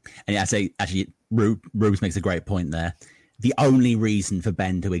 And yeah, I say, actually, Rubes makes a great point there. The only reason for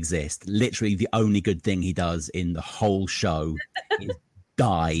Ben to exist, literally the only good thing he does in the whole show is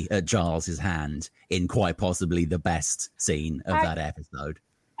die at Giles' hand in quite possibly the best scene of that episode.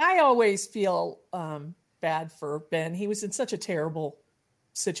 I always feel bad for Ben. He was in such a terrible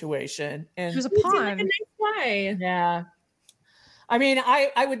situation. And She was a He seemed like pawn. a nice guy. yeah. I mean,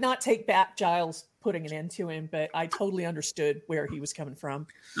 I would not take back Giles putting an end to him, but I totally understood where he was coming from.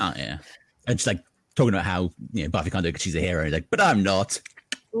 Oh, yeah. And just like talking about how, Buffy can't do it because she's a hero. He's like, but I'm not.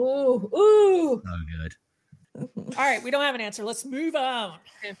 Ooh, ooh. Oh, good. All right, we don't have an answer. Let's move on.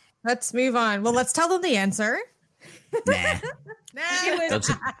 Let's move on. Well, let's tell them the answer. Nah. She was,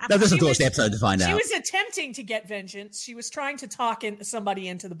 They'll just She watch was- the episode to find she out. was attempting to get vengeance. She was trying to talk somebody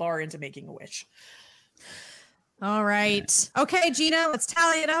into the bar into making a wish. All right. Okay, Gina, let's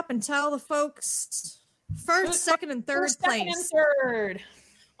tally it up and tell the folks first, second, and third First, second, and place. third.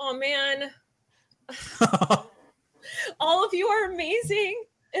 Oh, man. All of you are amazing.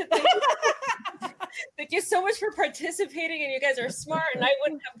 And thank you so much for participating, and you guys are smart, and I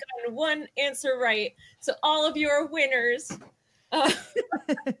wouldn't have gotten one answer right. So all of you are winners. Gold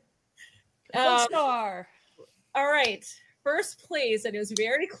star. All right. First place, and it was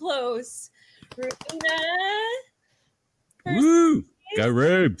very close. Rubina. Woo! Go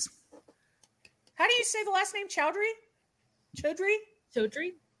Rubes. How do you say the last name? Chowdhury? Chaudhry?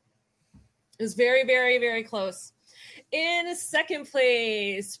 Chaudhry. It was very, very, very close. In second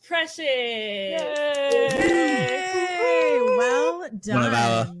place, Precious. Yay! Well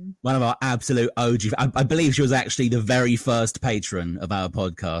done. One of our absolute OG. I believe she was actually the very first patron of our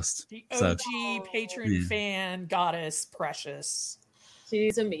podcast. The So- OG patron Yeah. fan goddess, Precious.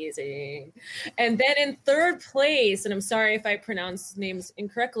 She's amazing. And then in third place, and I'm sorry if I pronounce names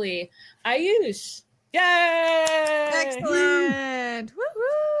incorrectly, Ayush. Yay! Excellent.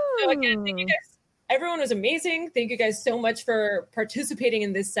 Woo-hoo. So again, thank you guys everyone was amazing. Thank you guys so much for participating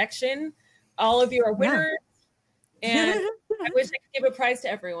in this section. All of you are winners. And I wish I could give a prize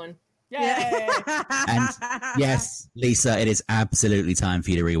to everyone. Yay. And yes, Lisa, it is absolutely time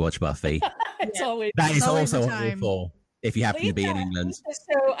for you to rewatch Buffy. It's always That is always also the what we're time. for, if you happen to be in England.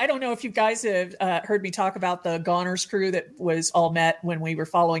 So I don't know if you guys have heard me talk about the Goners crew that was all met when we were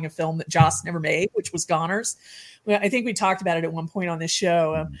following a film that Joss never made, which was Goners. Well, I think we talked about it at one point on this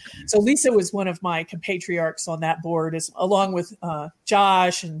show. So Lisa was one of my compatriots on that board, along with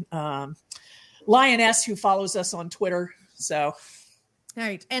Josh and Lioness, who follows us on Twitter. So. All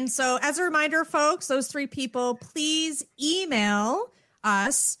right. And so as a reminder, folks, those 3 people, please email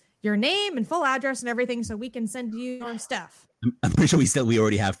us your name and full address and everything so we can send you your stuff. I'm pretty sure we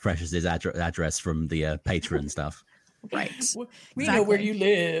already have Precious's address from the Patreon stuff. Right. We know where you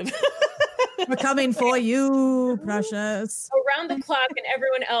live. We're coming for you, Precious. Around the clock and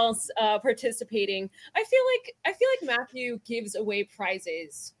everyone else participating. I feel like Matthew gives away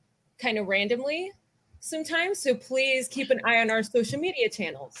prizes kind of randomly sometimes. So please keep an eye on our social media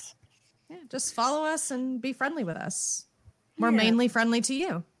channels. Yeah, just follow us and be friendly with us. We're mainly friendly to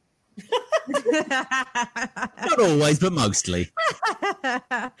you. Not always, but mostly.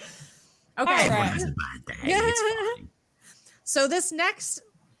 Okay. Everyone has a bad day. It's fine. So this next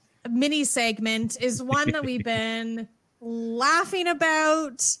mini segment is one that we've been laughing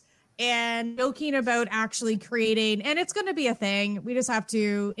about and joking about actually creating, and it's going to be a thing. We just have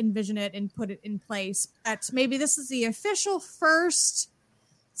to envision it and put it in place. But maybe this is the official first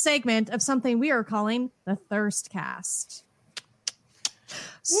segment of something we are calling the Thirst Cast.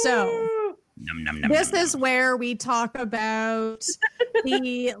 So this is where we talk about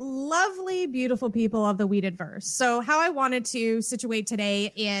the lovely, beautiful people of the Whedonverse. So how I wanted to situate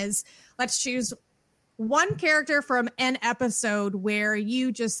today is let's choose one character from an episode where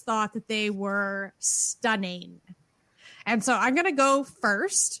you just thought that they were stunning. And so I'm going to go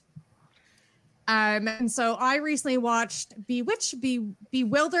first. And so I recently watched Bewitched,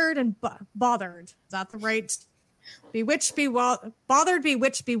 Bewildered, and Bothered. Is that the right? Bewitched, Bothered,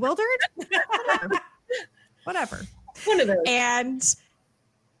 Bewitched, Bewildered? Whatever. One of those. And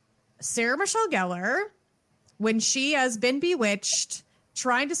Sarah Michelle Gellar, when she has been bewitched,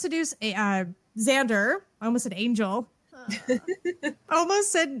 trying to seduce Xander. I almost said Angel.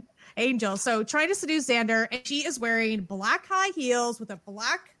 Almost said Angel. So trying to seduce Xander, and she is wearing black high heels with a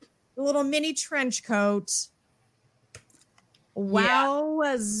black little mini trench coat.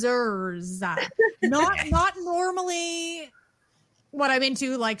 Wowzers. Not normally what I'm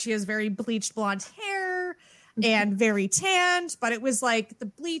into. Like, she has very bleached blonde hair and very tanned, but it was like the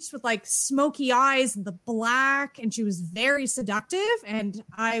bleach with like smoky eyes and the black, and she was very seductive. And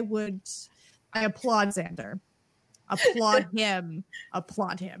I applaud Xander. Applaud him.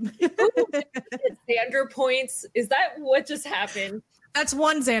 Xander points. Is that what just happened? That's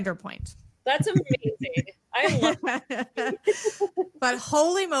one Xander point. That's amazing. I love it. But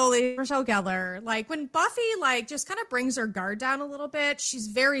holy moly, Michelle Gellar, like when Buffy like just kind of brings her guard down a little bit, she's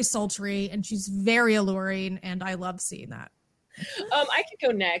very sultry and she's very alluring, and I love seeing that. I could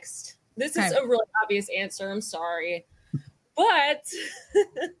go next. This is a really obvious answer. I'm sorry. But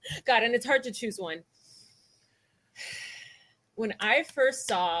God, and it's hard to choose one. When I first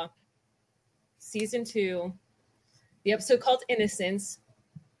saw season 2, the episode called Innocence,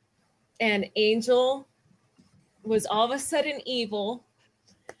 and Angel was all of a sudden evil.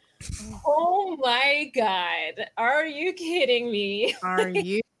 Oh my God. Are you kidding me? Are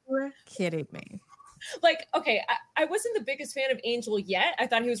you kidding me? Like, okay, I wasn't the biggest fan of Angel yet. I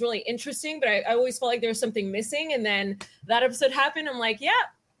thought he was really interesting, but I always felt like there was something missing. And then that episode happened. I'm like, yeah,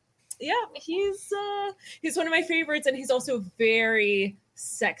 he's one of my favorites. And he's also very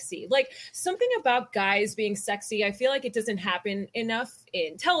sexy. Like, something about guys being sexy, I feel like it doesn't happen enough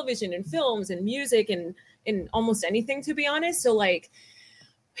in television and films and music and in almost anything, to be honest. So like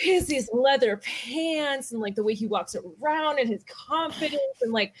his leather pants and like the way he walks around and his confidence,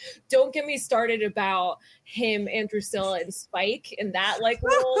 and like, don't get me started about him and Drusilla and Spike and that like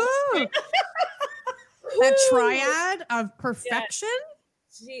little that triad of perfection.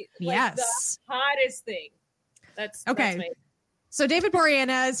 Yes. The hottest thing. That's okay. That's so David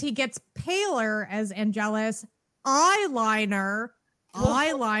Boreanaz, he gets paler as Angelus. Eyeliner.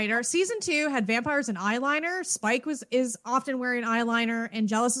 Season 2 had vampires and eyeliner. Spike is often wearing eyeliner.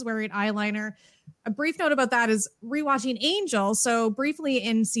 Angelus is wearing eyeliner. A brief note about that is rewatching Angel. So briefly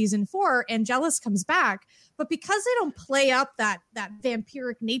in season 4, Angelus comes back, but because they don't play up that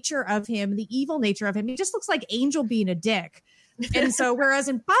vampiric nature of him, the evil nature of him, he just looks like Angel being a dick. And so whereas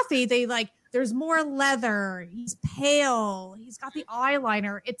in Buffy, they like, there's more leather. He's pale. He's got the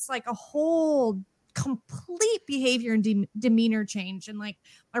eyeliner. It's like a whole complete behavior and demeanor change. And like,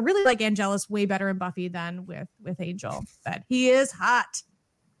 I really like Angelus way better in Buffy than with Angel, but he is hot.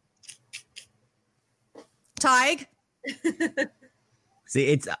 Tig?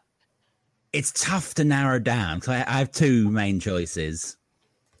 See, it's tough to narrow down because I have two main choices,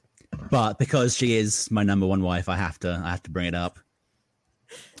 but because she is my number one wife, I have to bring it up.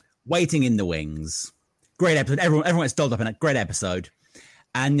 Waiting in the Wings, great episode. Everyone gets dolled up in a great episode,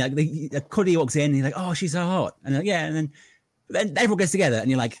 and like Cuddy walks in, and he's like, "Oh, she's so hot," and like, yeah, and then everyone gets together, and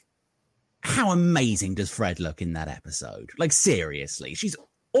you're like, "How amazing does Fred look in that episode?" Like seriously, she's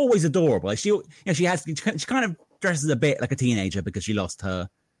always adorable. Like she kind of dresses a bit like a teenager because she lost her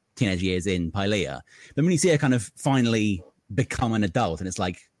teenage years in Pylea. But when you see her kind of finally become an adult, and it's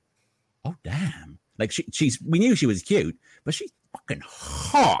like, oh damn! Like we knew she was cute, but she's fucking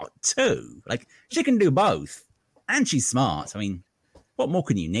hot too. Like she can do both, and she's smart. I mean, what more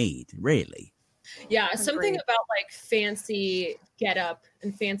can you need, really? Yeah, something about like fancy getup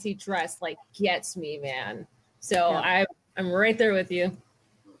and fancy dress like gets me, man. So yeah. I'm right there with you.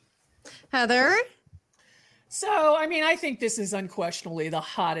 Heather? So, I mean, I think this is unquestionably the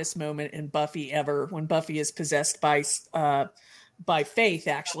hottest moment in Buffy ever, when Buffy is possessed by Faith,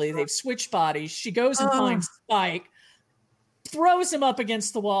 actually. They've switched bodies. She goes and finds Spike, throws him up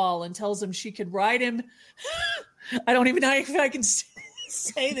against the wall, and tells him she could ride him. I don't even know if I can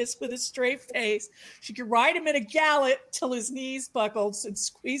say this with a straight face. She could ride him in a gallop till his knees buckled and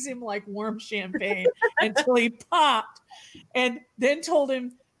squeeze him like warm champagne until he popped. And then told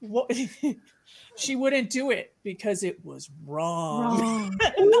him she wouldn't do it because it was wrong.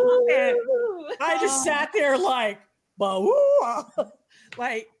 I just sat there like,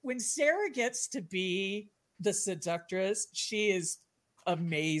 like when Sarah gets to be the seductress, she is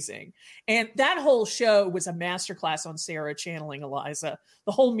amazing. And that whole show was a masterclass on Sarah channeling Eliza.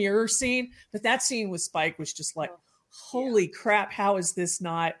 The whole mirror scene, but that scene with Spike was just like, holy crap, how is this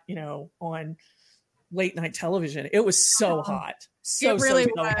not, on late night television? It was so hot. So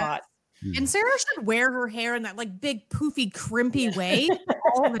hot. And Sarah should wear her hair in that like big poofy crimpy way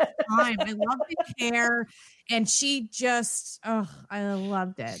all the time. I love the hair, and she just I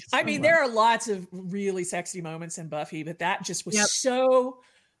loved it. I mean, there are lots of really sexy moments in Buffy, but that just was so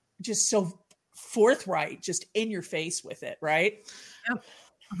forthright, just in your face with it, right? Yep,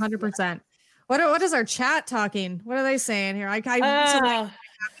 100%. What is our chat talking? What are they saying here? I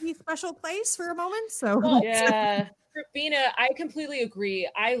happy special place for a moment. So yeah. Rubina, I completely agree.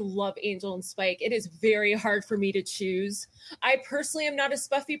 I love Angel and Spike. It is very hard for me to choose. I personally am not a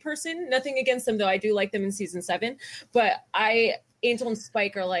Buffy person. Nothing against them, though. I do like them in season 7. But Angel and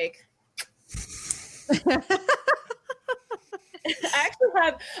Spike are like...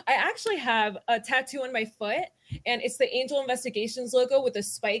 I actually have a tattoo on my foot, and it's the Angel Investigations logo with a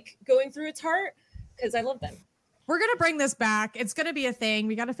spike going through its heart, because I love them. We're going to bring this back. It's going to be a thing.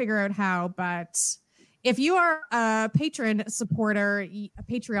 We got to figure out how, but... If you are a patron supporter, a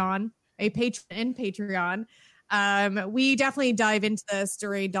patron in Patreon, we definitely dive into this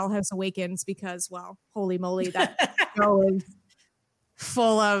during Dollhouse Awakens because, well, holy moly, that show is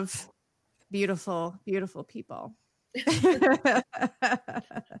full of beautiful, beautiful people.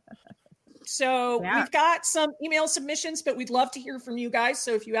 So we've got some email submissions, but we'd love to hear from you guys.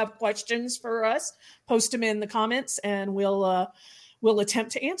 So if you have questions for us, post them in the comments and we'll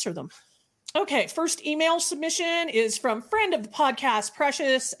attempt to answer them. Okay, first email submission is from friend of the podcast,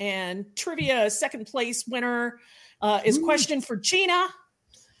 Precious, and trivia second place winner is a question for Gina.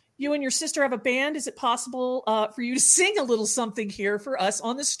 You and your sister have a band. Is it possible for you to sing a little something here for us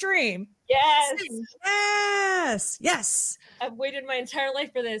on the stream? Yes. Yes. Yes. I've waited my entire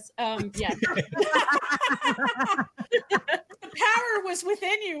life for this. Yes. The power was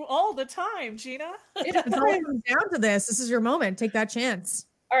within you all the time, Gina. It all comes down to this. This is your moment. Take that chance.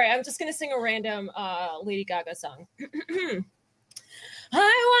 All right, I'm just going to sing a random Lady Gaga song. I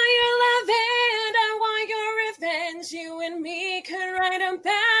want your love and I want your revenge. You and me could write a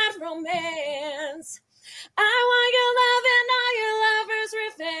bad romance. I want your love and all your lovers'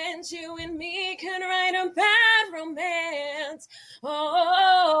 revenge. You and me could write a bad romance.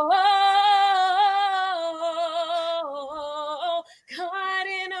 Caught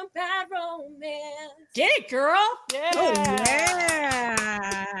in a bad romance. Get it, girl. Yeah. Oh,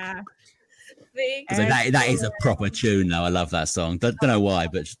 yeah. So that is a proper tune, though. I love that song. Don't know why,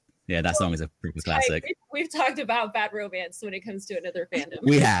 but yeah, that song is a proper classic. We've talked about bad romance when it comes to another fandom.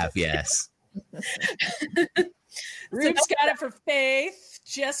 We have, yes. Rube's got it for Faith.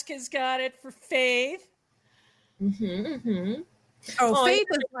 Jessica's got it for Faith. Oh, Faith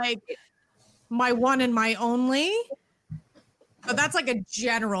is like my one and my only. So that's like a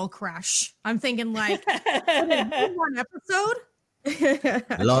general crush. I'm thinking like one episode.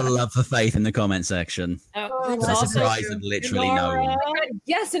 A lot of love for Faith in the comment section. Oh, The surprise of literally no one.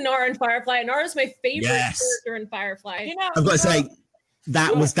 Yes, Inara in Firefly. Inara's my favorite character in Firefly. You know, I've got to say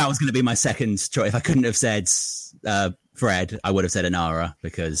that was going to be my second choice. If I couldn't have said Fred, I would have said Inara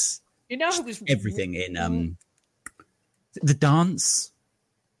because who was everything in the dance.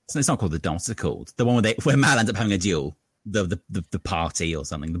 It's not called the dance. It's called the one where Mal ends up having a duel, the party or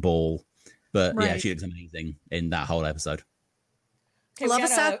something, the ball. But yeah, she looks amazing in that whole episode. Okay, love a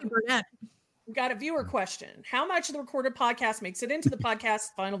sassy brunette. We've got a viewer question. How much of the recorded podcast makes it into the podcast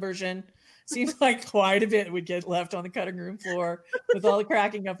final version? Seems like quite a bit would get left on the cutting room floor with all the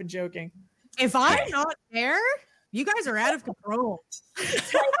cracking up and joking. If I'm not there, you guys are out of control.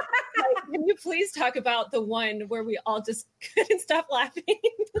 Can you please talk about the one where we all just couldn't stop laughing?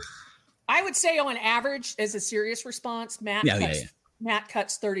 I would say on average, as a serious response, Matt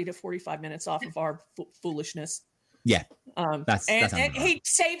cuts 30 to 45 minutes off of our foolishness. Yeah. And he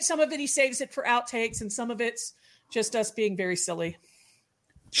saves some of it. He saves it for outtakes, and some of it's just us being very silly.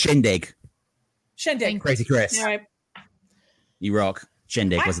 Shindig. Crazy Chris. All right. You rock.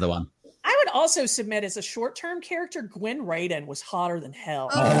 Shindig was the one. I would also submit as a short-term character, Gwen Raiden was hotter than hell.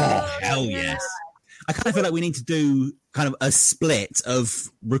 Oh hell yes. I kind of feel like we need to do kind of a split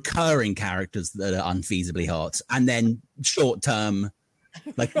of recurring characters that are unfeasibly hot, and then short-term,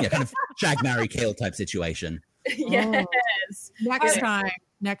 like kind of shag, marry, kill type situation. Yes.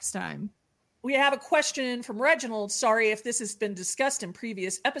 Next time. We have a question from Reginald. Sorry if this has been discussed in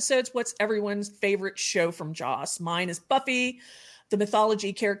previous episodes. What's everyone's favorite show from Joss? Mine is Buffy. The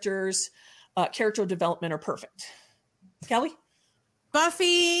mythology characters, character development are perfect. Kelly?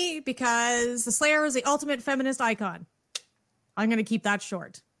 Buffy, because the Slayer is the ultimate feminist icon. I'm going to keep that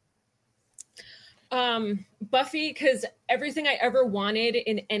short. Buffy, because everything I ever wanted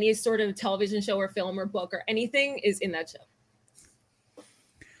in any sort of television show or film or book or anything is in that show.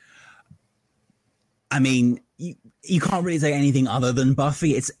 I mean, you can't really say anything other than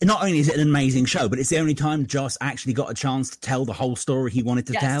Buffy. It's not only is it an amazing show, but it's the only time Joss actually got a chance to tell the whole story he wanted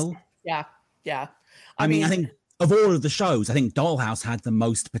to tell. Yeah. I mean, I think of all of the shows, I think Dollhouse had the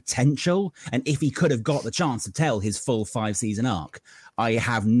most potential. And if he could have got the chance to tell his full 5-season arc, I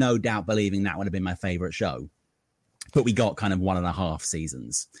have no doubt believing that would have been my favorite show. But we got kind of 1.5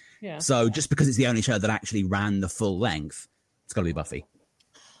 seasons. Yeah. So just because it's the only show that actually ran the full length, it's got to be Buffy.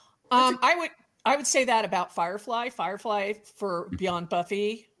 I would say that about Firefly. Firefly for Beyond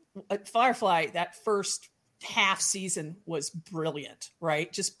Buffy. Firefly, that first half season was brilliant,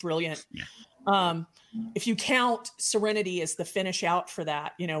 right? Just brilliant. Yeah. If you count Serenity as the finish out for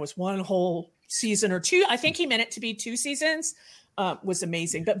that, it was one whole season or two. I think he meant it to be 2 seasons. Was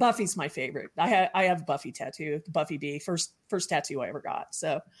amazing. But Buffy's my favorite. I have a Buffy tattoo, Buffy B, first tattoo I ever got.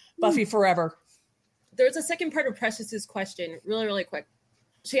 So Buffy forever. There's a second part of Precious's question, really, really quick.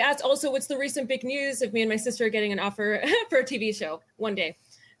 She asked also, what's the recent big news of me and my sister getting an offer for a TV show one day?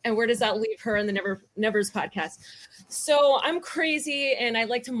 And where does that leave her in the Nevers podcast? So I'm crazy and I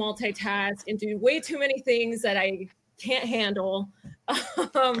like to multitask and do way too many things that I can't handle.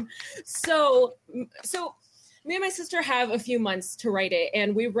 So me and my sister have a few months to write it,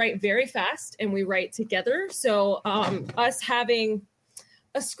 and we write very fast and we write together. So us having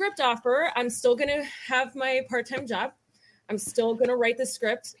a script offer, I'm still going to have my part-time job. I'm still going to write the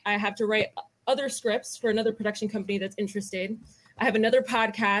script. I have to write other scripts for another production company that's interested. I have another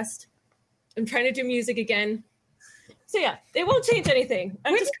podcast. I'm trying to do music again. So yeah, it won't change anything.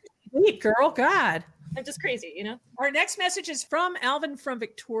 I'm just sweet girl. God. I'm just crazy, Our next message is from Alvin from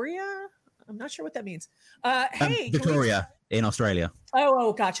Victoria. I'm not sure what that means. Hey, Victoria in Australia.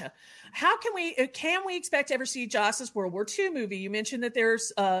 Oh, gotcha. How can we expect to ever see Joss's World War II movie? You mentioned that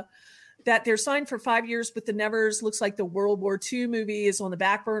they're signed for 5 years, but the Nevers looks like the World War II movie is on the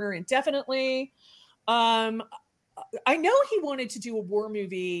back burner indefinitely. I know he wanted to do a war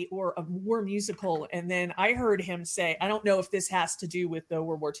movie or a war musical, and then I heard him say, I don't know if this has to do with the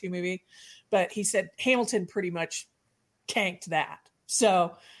World War II movie, but he said Hamilton pretty much tanked that.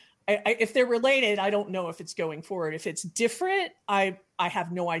 So if they're related, I don't know if it's going forward. If it's different, I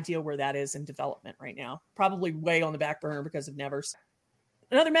have no idea where that is in development right now. Probably way on the back burner because of Nevers.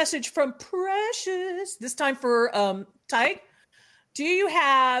 Another message from Precious, this time for Tyke. Do you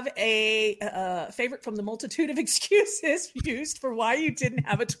have a favorite from the multitude of excuses used for why you didn't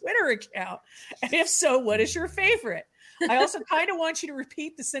have a Twitter account? And if so, what is your favorite? I also kind of want you to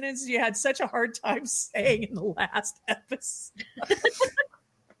repeat the sentence you had such a hard time saying in the last episode.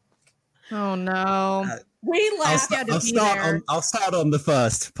 Oh, no. We laughed. I'll start on the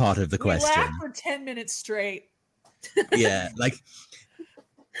first part of the question. We laughed for 10 minutes straight. Yeah, like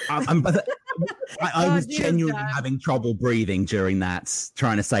I was genuinely having trouble breathing during that,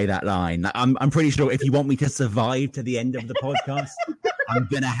 trying to say that line. I'm pretty sure if you want me to survive to the end of the podcast, I'm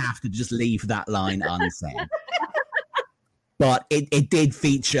gonna have to just leave that line unsaid. But it did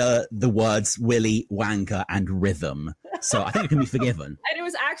feature the words Willy, wanker, and rhythm, so I think it can be forgiven. And it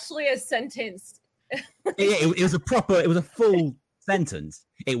was actually a sentence. It was a full sentence.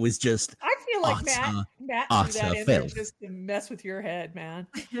 It was just. I feel like Matt threw that in there just to mess with your head, man.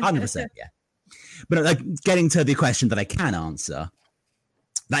 100%, yeah. But like getting to the question that I can answer,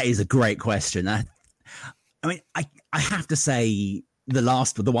 that is a great question. I mean, I have to say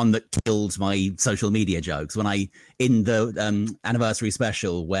the one that killed my social media jokes when in the anniversary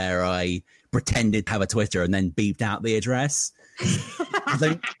special where I pretended to have a Twitter and then beeped out the address.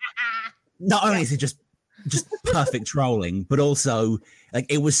 Like, not only is it just perfect trolling, but also like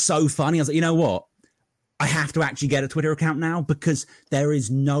it was so funny. I was like, you know what? I have to actually get a Twitter account now because there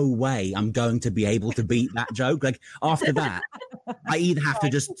is no way I'm going to be able to beat that joke. Like after that, I either have to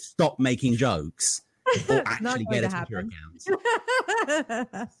just stop making jokes or actually get a Twitter account.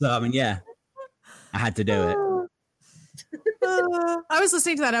 So I mean, yeah, I had to do it. I was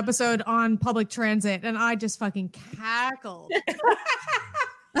listening to that episode on public transit and I just fucking cackled.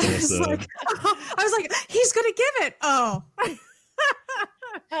 I was like, he's gonna give it. Oh.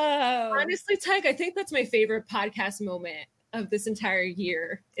 Honestly, Tyke, I think that's my favorite podcast moment of this entire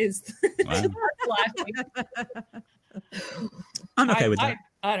year is laughing. I'm okay with that.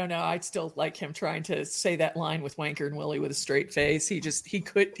 I don't know. I'd still like him trying to say that line with Wanker and Willie with a straight face. He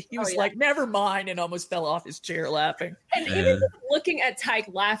was like, never mind, and almost fell off his chair laughing. And even looking at Tyke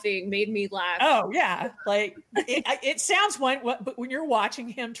laughing made me laugh. Oh yeah. Like it sounds but when you're watching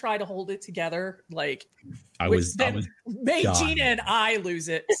him try to hold it together, like I was made Gina and I lose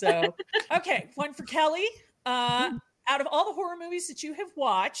it. So okay, one for Kelly. Out of all the horror movies that you have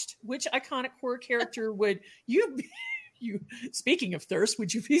watched, which iconic horror character would you speaking of thirst,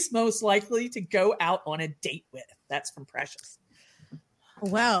 would you be most likely to go out on a date with? That's from Precious.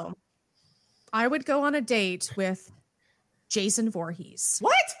 Well, I would go on a date with Jason Voorhees.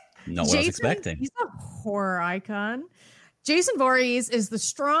 What? Not what I was expecting. He's a horror icon. Jason Voorhees is the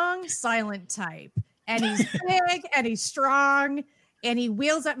strong, silent type. And he's big and he's strong and he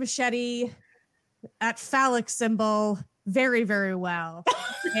wields that machete, that phallic symbol very, very well.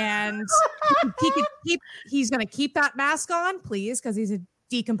 And he's going to keep that mask on, please, because he's a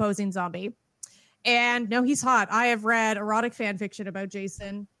decomposing zombie. And no, he's hot. I have read erotic fan fiction about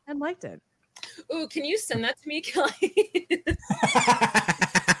Jason and liked it. Ooh, can you send that to me, Kelly?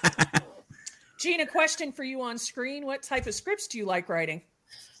 Gina, question for you on screen. What type of scripts do you like writing?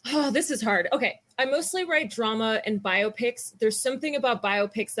 Oh, this is hard. Okay. I mostly write drama and biopics. There's something about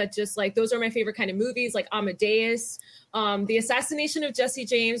biopics that just like, those are my favorite kind of movies, like Amadeus. The Assassination of Jesse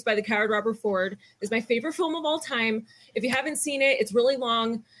James by the coward Robert Ford is my favorite film of all time. If you haven't seen it, it's really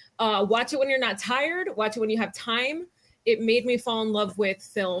long. Watch it when you're not tired. Watch it when you have time. It made me fall in love with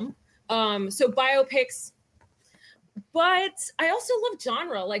film. So biopics. But I also love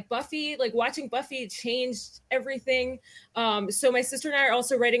genre, like Buffy, like watching Buffy changed everything. So my sister and I are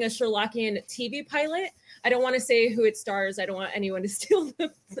also writing a Sherlockian TV pilot. I don't want to say who it stars. I don't want anyone to steal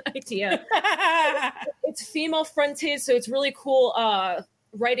the idea. It's female fronted, so it's really cool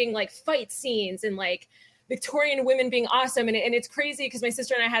writing like fight scenes and like Victorian women being awesome. And it's crazy because my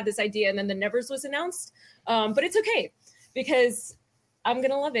sister and I had this idea and then the Nevers was announced. But it's okay because I'm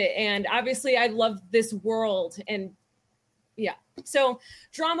going to love it. And obviously I love this world and yeah. So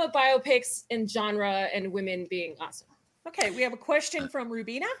drama, biopics, and genre, and women being awesome. Okay, we have a question from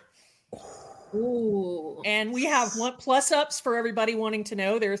Rubina. Ooh. And we have one plus ups for everybody wanting to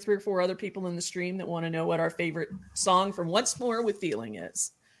know. There are 3 or 4 other people in the stream that want to know what our favorite song from Once More with Feeling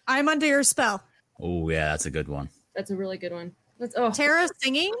is. I'm Under Your Spell. Oh, yeah, that's a good one. That's a really good one. Tara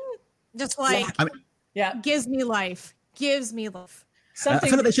singing, just like, gives me life. Gives me life. I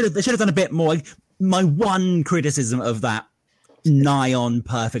feel like they should have done a bit more. Like, my one criticism of that nigh on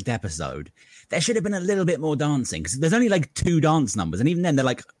perfect episode, there should have been a little bit more dancing because there's only like 2 dance numbers, and even then they're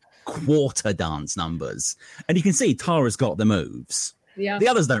like quarter dance numbers, and you can see Tara's got the moves. Yeah, the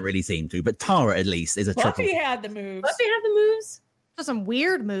others don't really seem to, but Tara at least is a Buffy had the moves. Just some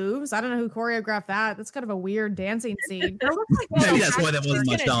weird moves. I don't know who choreographed that. That's kind of a weird dancing scene. Maybe that's why there wasn't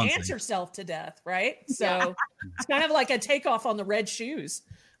much dancing. Dance herself to death, right? So it's kind of like a takeoff on the Red Shoes.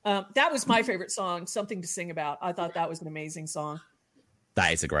 That was my favorite song, Something to Sing About. I thought that was an amazing song.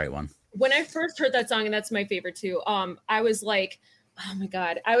 That is a great one. When I first heard that song, and that's my favorite too, I was like, oh my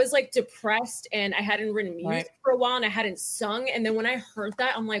God, I was like depressed and I hadn't written music for a while and I hadn't sung. And then when I heard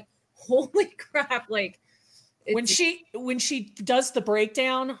that, I'm like, holy crap, like When she does the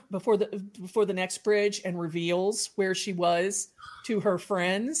breakdown before the next bridge and reveals where she was to her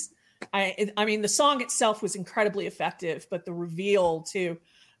friends, I mean the song itself was incredibly effective, but the reveal to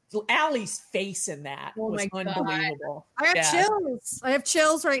Allie's face in that was unbelievable. I have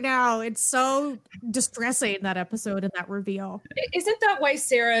chills right now. It's so distressing, that episode and that reveal. Isn't that why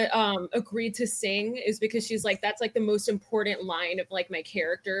Sarah agreed to sing? Is because she's like, that's like the most important line of like my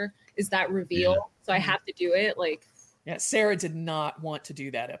character is that reveal. Yeah. So I have to do it. Like, yeah, Sarah did not want to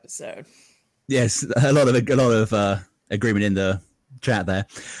do that episode. Yes, a lot of agreement in the chat there.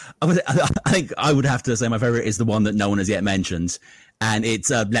 I think I would have to say my favorite is the one that no one has yet mentioned. And it's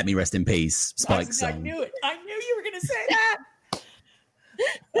Let Me Rest in Peace, Spike's song. I knew it. I knew you were going to say that.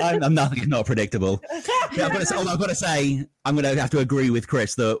 I'm nothing if not predictable. Yeah, I've got to say, I'm going to have to agree with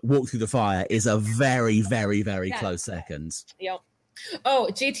Chris that Walk Through the Fire is a very, very, very close second. Yep. Oh,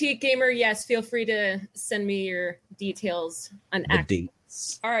 JT Gamer, yes, feel free to send me your details on acting.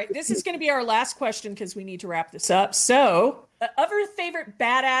 All right, this is going to be our last question because we need to wrap this up. So, other favorite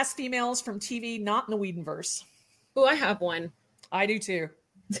badass females from TV not in the Whedonverse? Oh, I have one. I do too.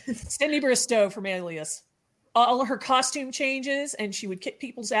 Cindy Bristow from Alias. All her costume changes, and she would kick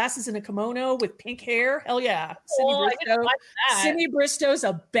people's asses in a kimono with pink hair. Hell yeah. Cindy Bristow's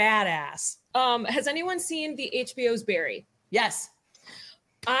a badass. Has anyone seen the HBO's Barry? Yes.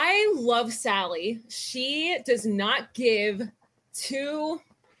 I love Sally. She does not give two,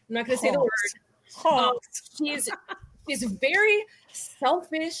 I'm not going to say the word. She's very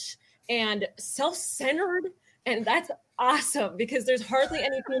selfish and self-centered, and that's awesome because there's hardly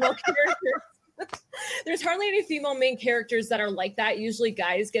any female characters. There's hardly any female main characters that are like that. Usually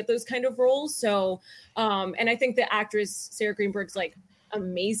guys get those kind of roles. So, and I think the actress Sarah Greenberg's like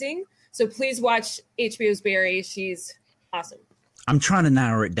amazing. So please watch HBO's Barry. She's awesome. I'm trying to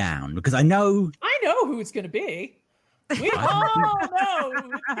narrow it down because I know who it's going to be. We all know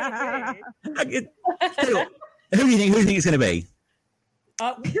who it's going to be. Who do you think it's going to be?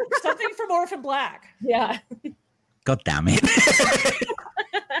 Something from Orphan Black. Yeah. God damn it.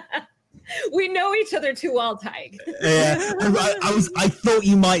 We know each other too well, Tig. Yeah, I thought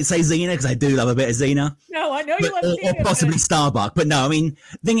you might say Xena because I do love a bit of Xena. No, I know you love Xena. Or possibly Starbuck. But no, I mean,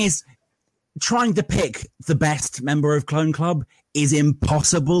 thing is, trying to pick the best member of Clone Club is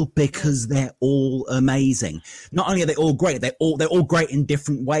impossible because they're all amazing. Not only are they all great, they're all great in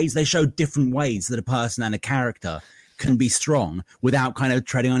different ways. They show different ways that a person and a character can be strong without kind of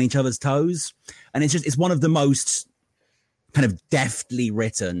treading on each other's toes. And it's one of the most kind of deftly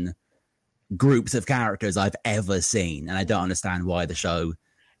written groups of characters I've ever seen. And I don't understand why the show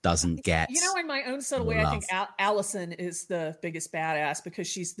doesn't get, in my own subtle way, I think Allison is the biggest badass because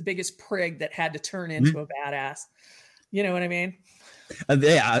she's the biggest prig that had to turn into a badass. You know what I mean?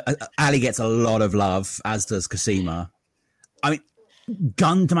 Ali gets a lot of love, as does Cosima. I mean,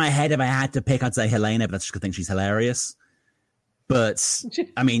 gun to my head, if I had to pick, I'd say Helena, but that's just because I think she's hilarious. But,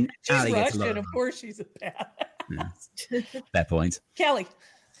 I mean, she's Ali gets a lot of course she's a badass. Yeah. Fair point. Kelly.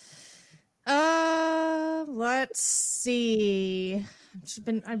 Let's see.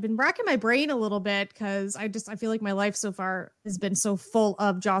 I've been racking my brain a little bit because I feel like my life so far has been so full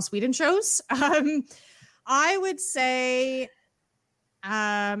of Joss Whedon shows. I would say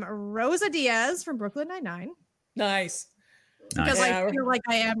Rosa Diaz from Brooklyn Nine-Nine. Nice. Because I feel like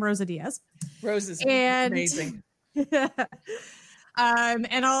I am Rosa Diaz. Rosa's amazing. And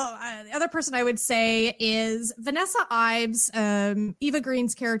the other person I would say is Vanessa Ives, Eva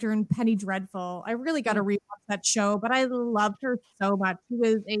Green's character in Penny Dreadful. I really got to rewatch that show, but I loved her so much. She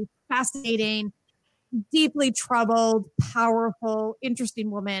was a fascinating, deeply troubled, powerful,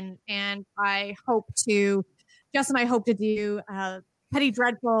 interesting woman. And Jess and I hope to do Penny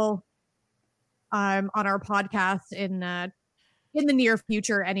Dreadful on our podcast in the near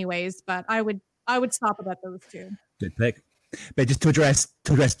future anyways, but I would stop it at those two. Good pick. But just to address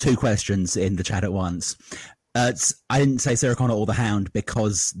two questions in the chat at once. I didn't say Sarah Connor or The Hound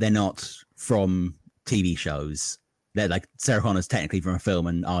because they're not from TV shows. They're like Sarah Connor's technically from a film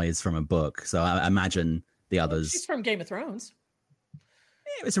and I is from a book. So I imagine the others. She's from Game of Thrones.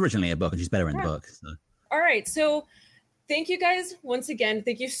 Yeah, it's originally a book and she's better in the book. So. All right. So thank you guys once again.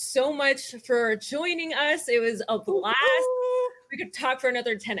 Thank you so much for joining us. It was a blast. We could talk for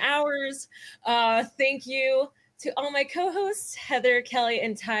another 10 hours. Thank you to all my co-hosts, Heather, Kelly,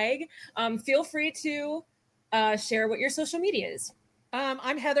 and Tig. Feel free to share what your social media is.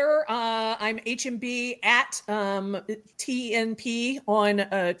 I'm Heather. I'm HMB at TNP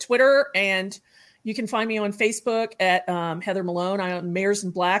on Twitter, and you can find me on Facebook at Heather Malone. Mares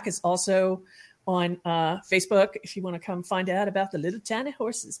in Black is also on Facebook if you want to come find out about the little tiny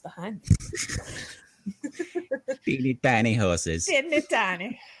horses behind me. Teeny tiny horses. Teeny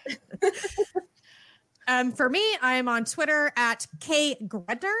tiny. For me, I am on Twitter at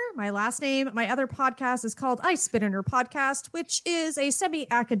 @KGredner. My last name. My other podcast is called I Spit in Her Podcast, which is a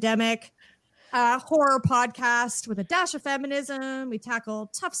semi-academic horror podcast with a dash of feminism. We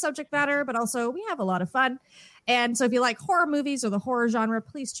tackle tough subject matter, but also we have a lot of fun. And so if you like horror movies or the horror genre,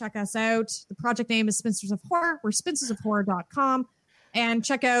 please check us out. The project name is Spinsters of Horror. We're spinstersofhorror.com. And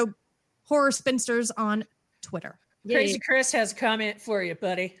check out Horror Spinsters on Twitter. Crazy Chris has a comment for you,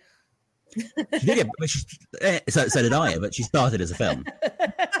 buddy. She did it, so did I, but she started as a film.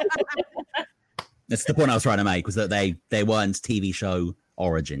 That's the point I was trying to make, was that they weren't TV show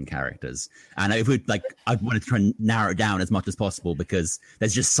origin characters. And if we I wanted to try and narrow it down as much as possible because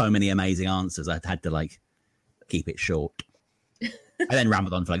there's just so many amazing answers. I had to keep it short. I then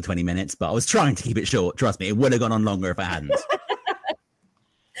rambled on for 20 minutes, but I was trying to keep it short. Trust me, it would have gone on longer if I hadn't.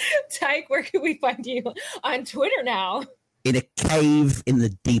 Tyke, where can we find you on Twitter now? In a cave in the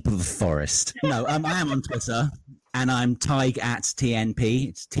deep of a forest. No, I am on Twitter, and I'm Tyg at TNP.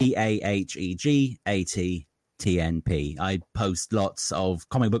 It's TAHEGATTNP. I post lots of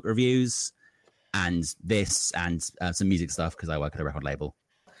comic book reviews and this and some music stuff because I work at a record label.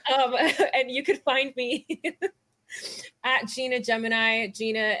 And you could find me at Gina Gemini.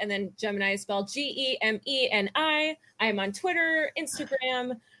 Gina and then Gemini is spelled GEMENI. I am on Twitter,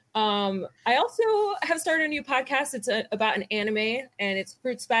 Instagram. I also have started a new podcast. It's about an anime, and it's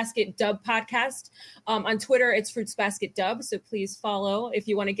Fruits Basket Dub Podcast. On Twitter, it's Fruits Basket Dub. So please follow if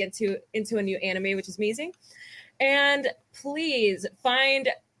you want to get into a new anime, which is amazing. And please find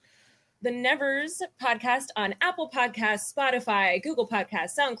the Nevers podcast on Apple Podcasts, Spotify, Google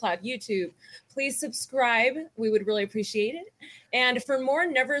Podcasts, SoundCloud, YouTube. Please subscribe. We would really appreciate it. And for more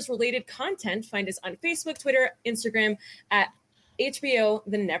Nevers related content, find us on Facebook, Twitter, Instagram at HBO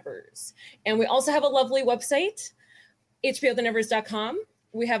The Nevers. And we also have a lovely website, hbothenevers.com.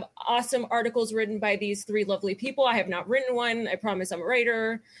 We have awesome articles written by these three lovely people. I have not written one. I promise I'm a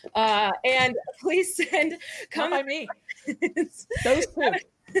writer. And please send comments. Not by me. Those two.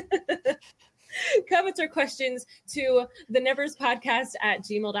 Comments or questions to the Nevers Podcast at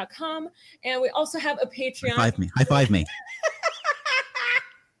gmail.com. And we also have a Patreon. High five me.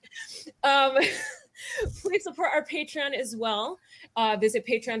 Please support our Patreon as well. Visit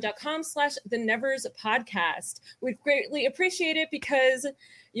patreon.com/the Nevers Podcast. We'd greatly appreciate it because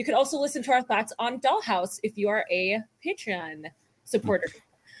you could also listen to our thoughts on Dollhouse if you are a Patreon supporter.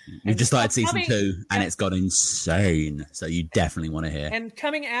 We've just started season 2 and it's got insane. So you definitely want to hear. And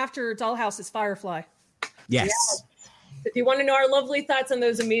coming after Dollhouse is Firefly. Yes. If you want to know our lovely thoughts on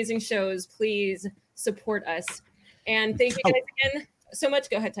those amazing shows, please support us. And thank you guys again so much.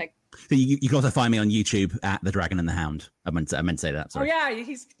 Go ahead, Tyke. So you can also find me on YouTube at The Dragon and the Hound. I meant to say that. Sorry. Oh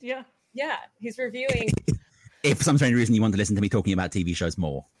yeah, he's reviewing. If for some strange reason you want to listen to me talking about TV shows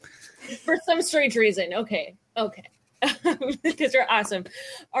more. For some strange reason. Okay. Because you're awesome.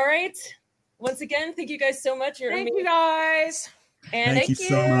 All right. Once again, thank you guys so much. Thank you guys. And thank you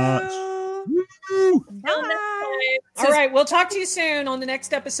so much. Bye. All right. We'll talk to you soon on the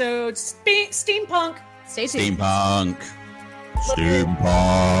next episode. Steampunk. Stay tuned. Steampunk.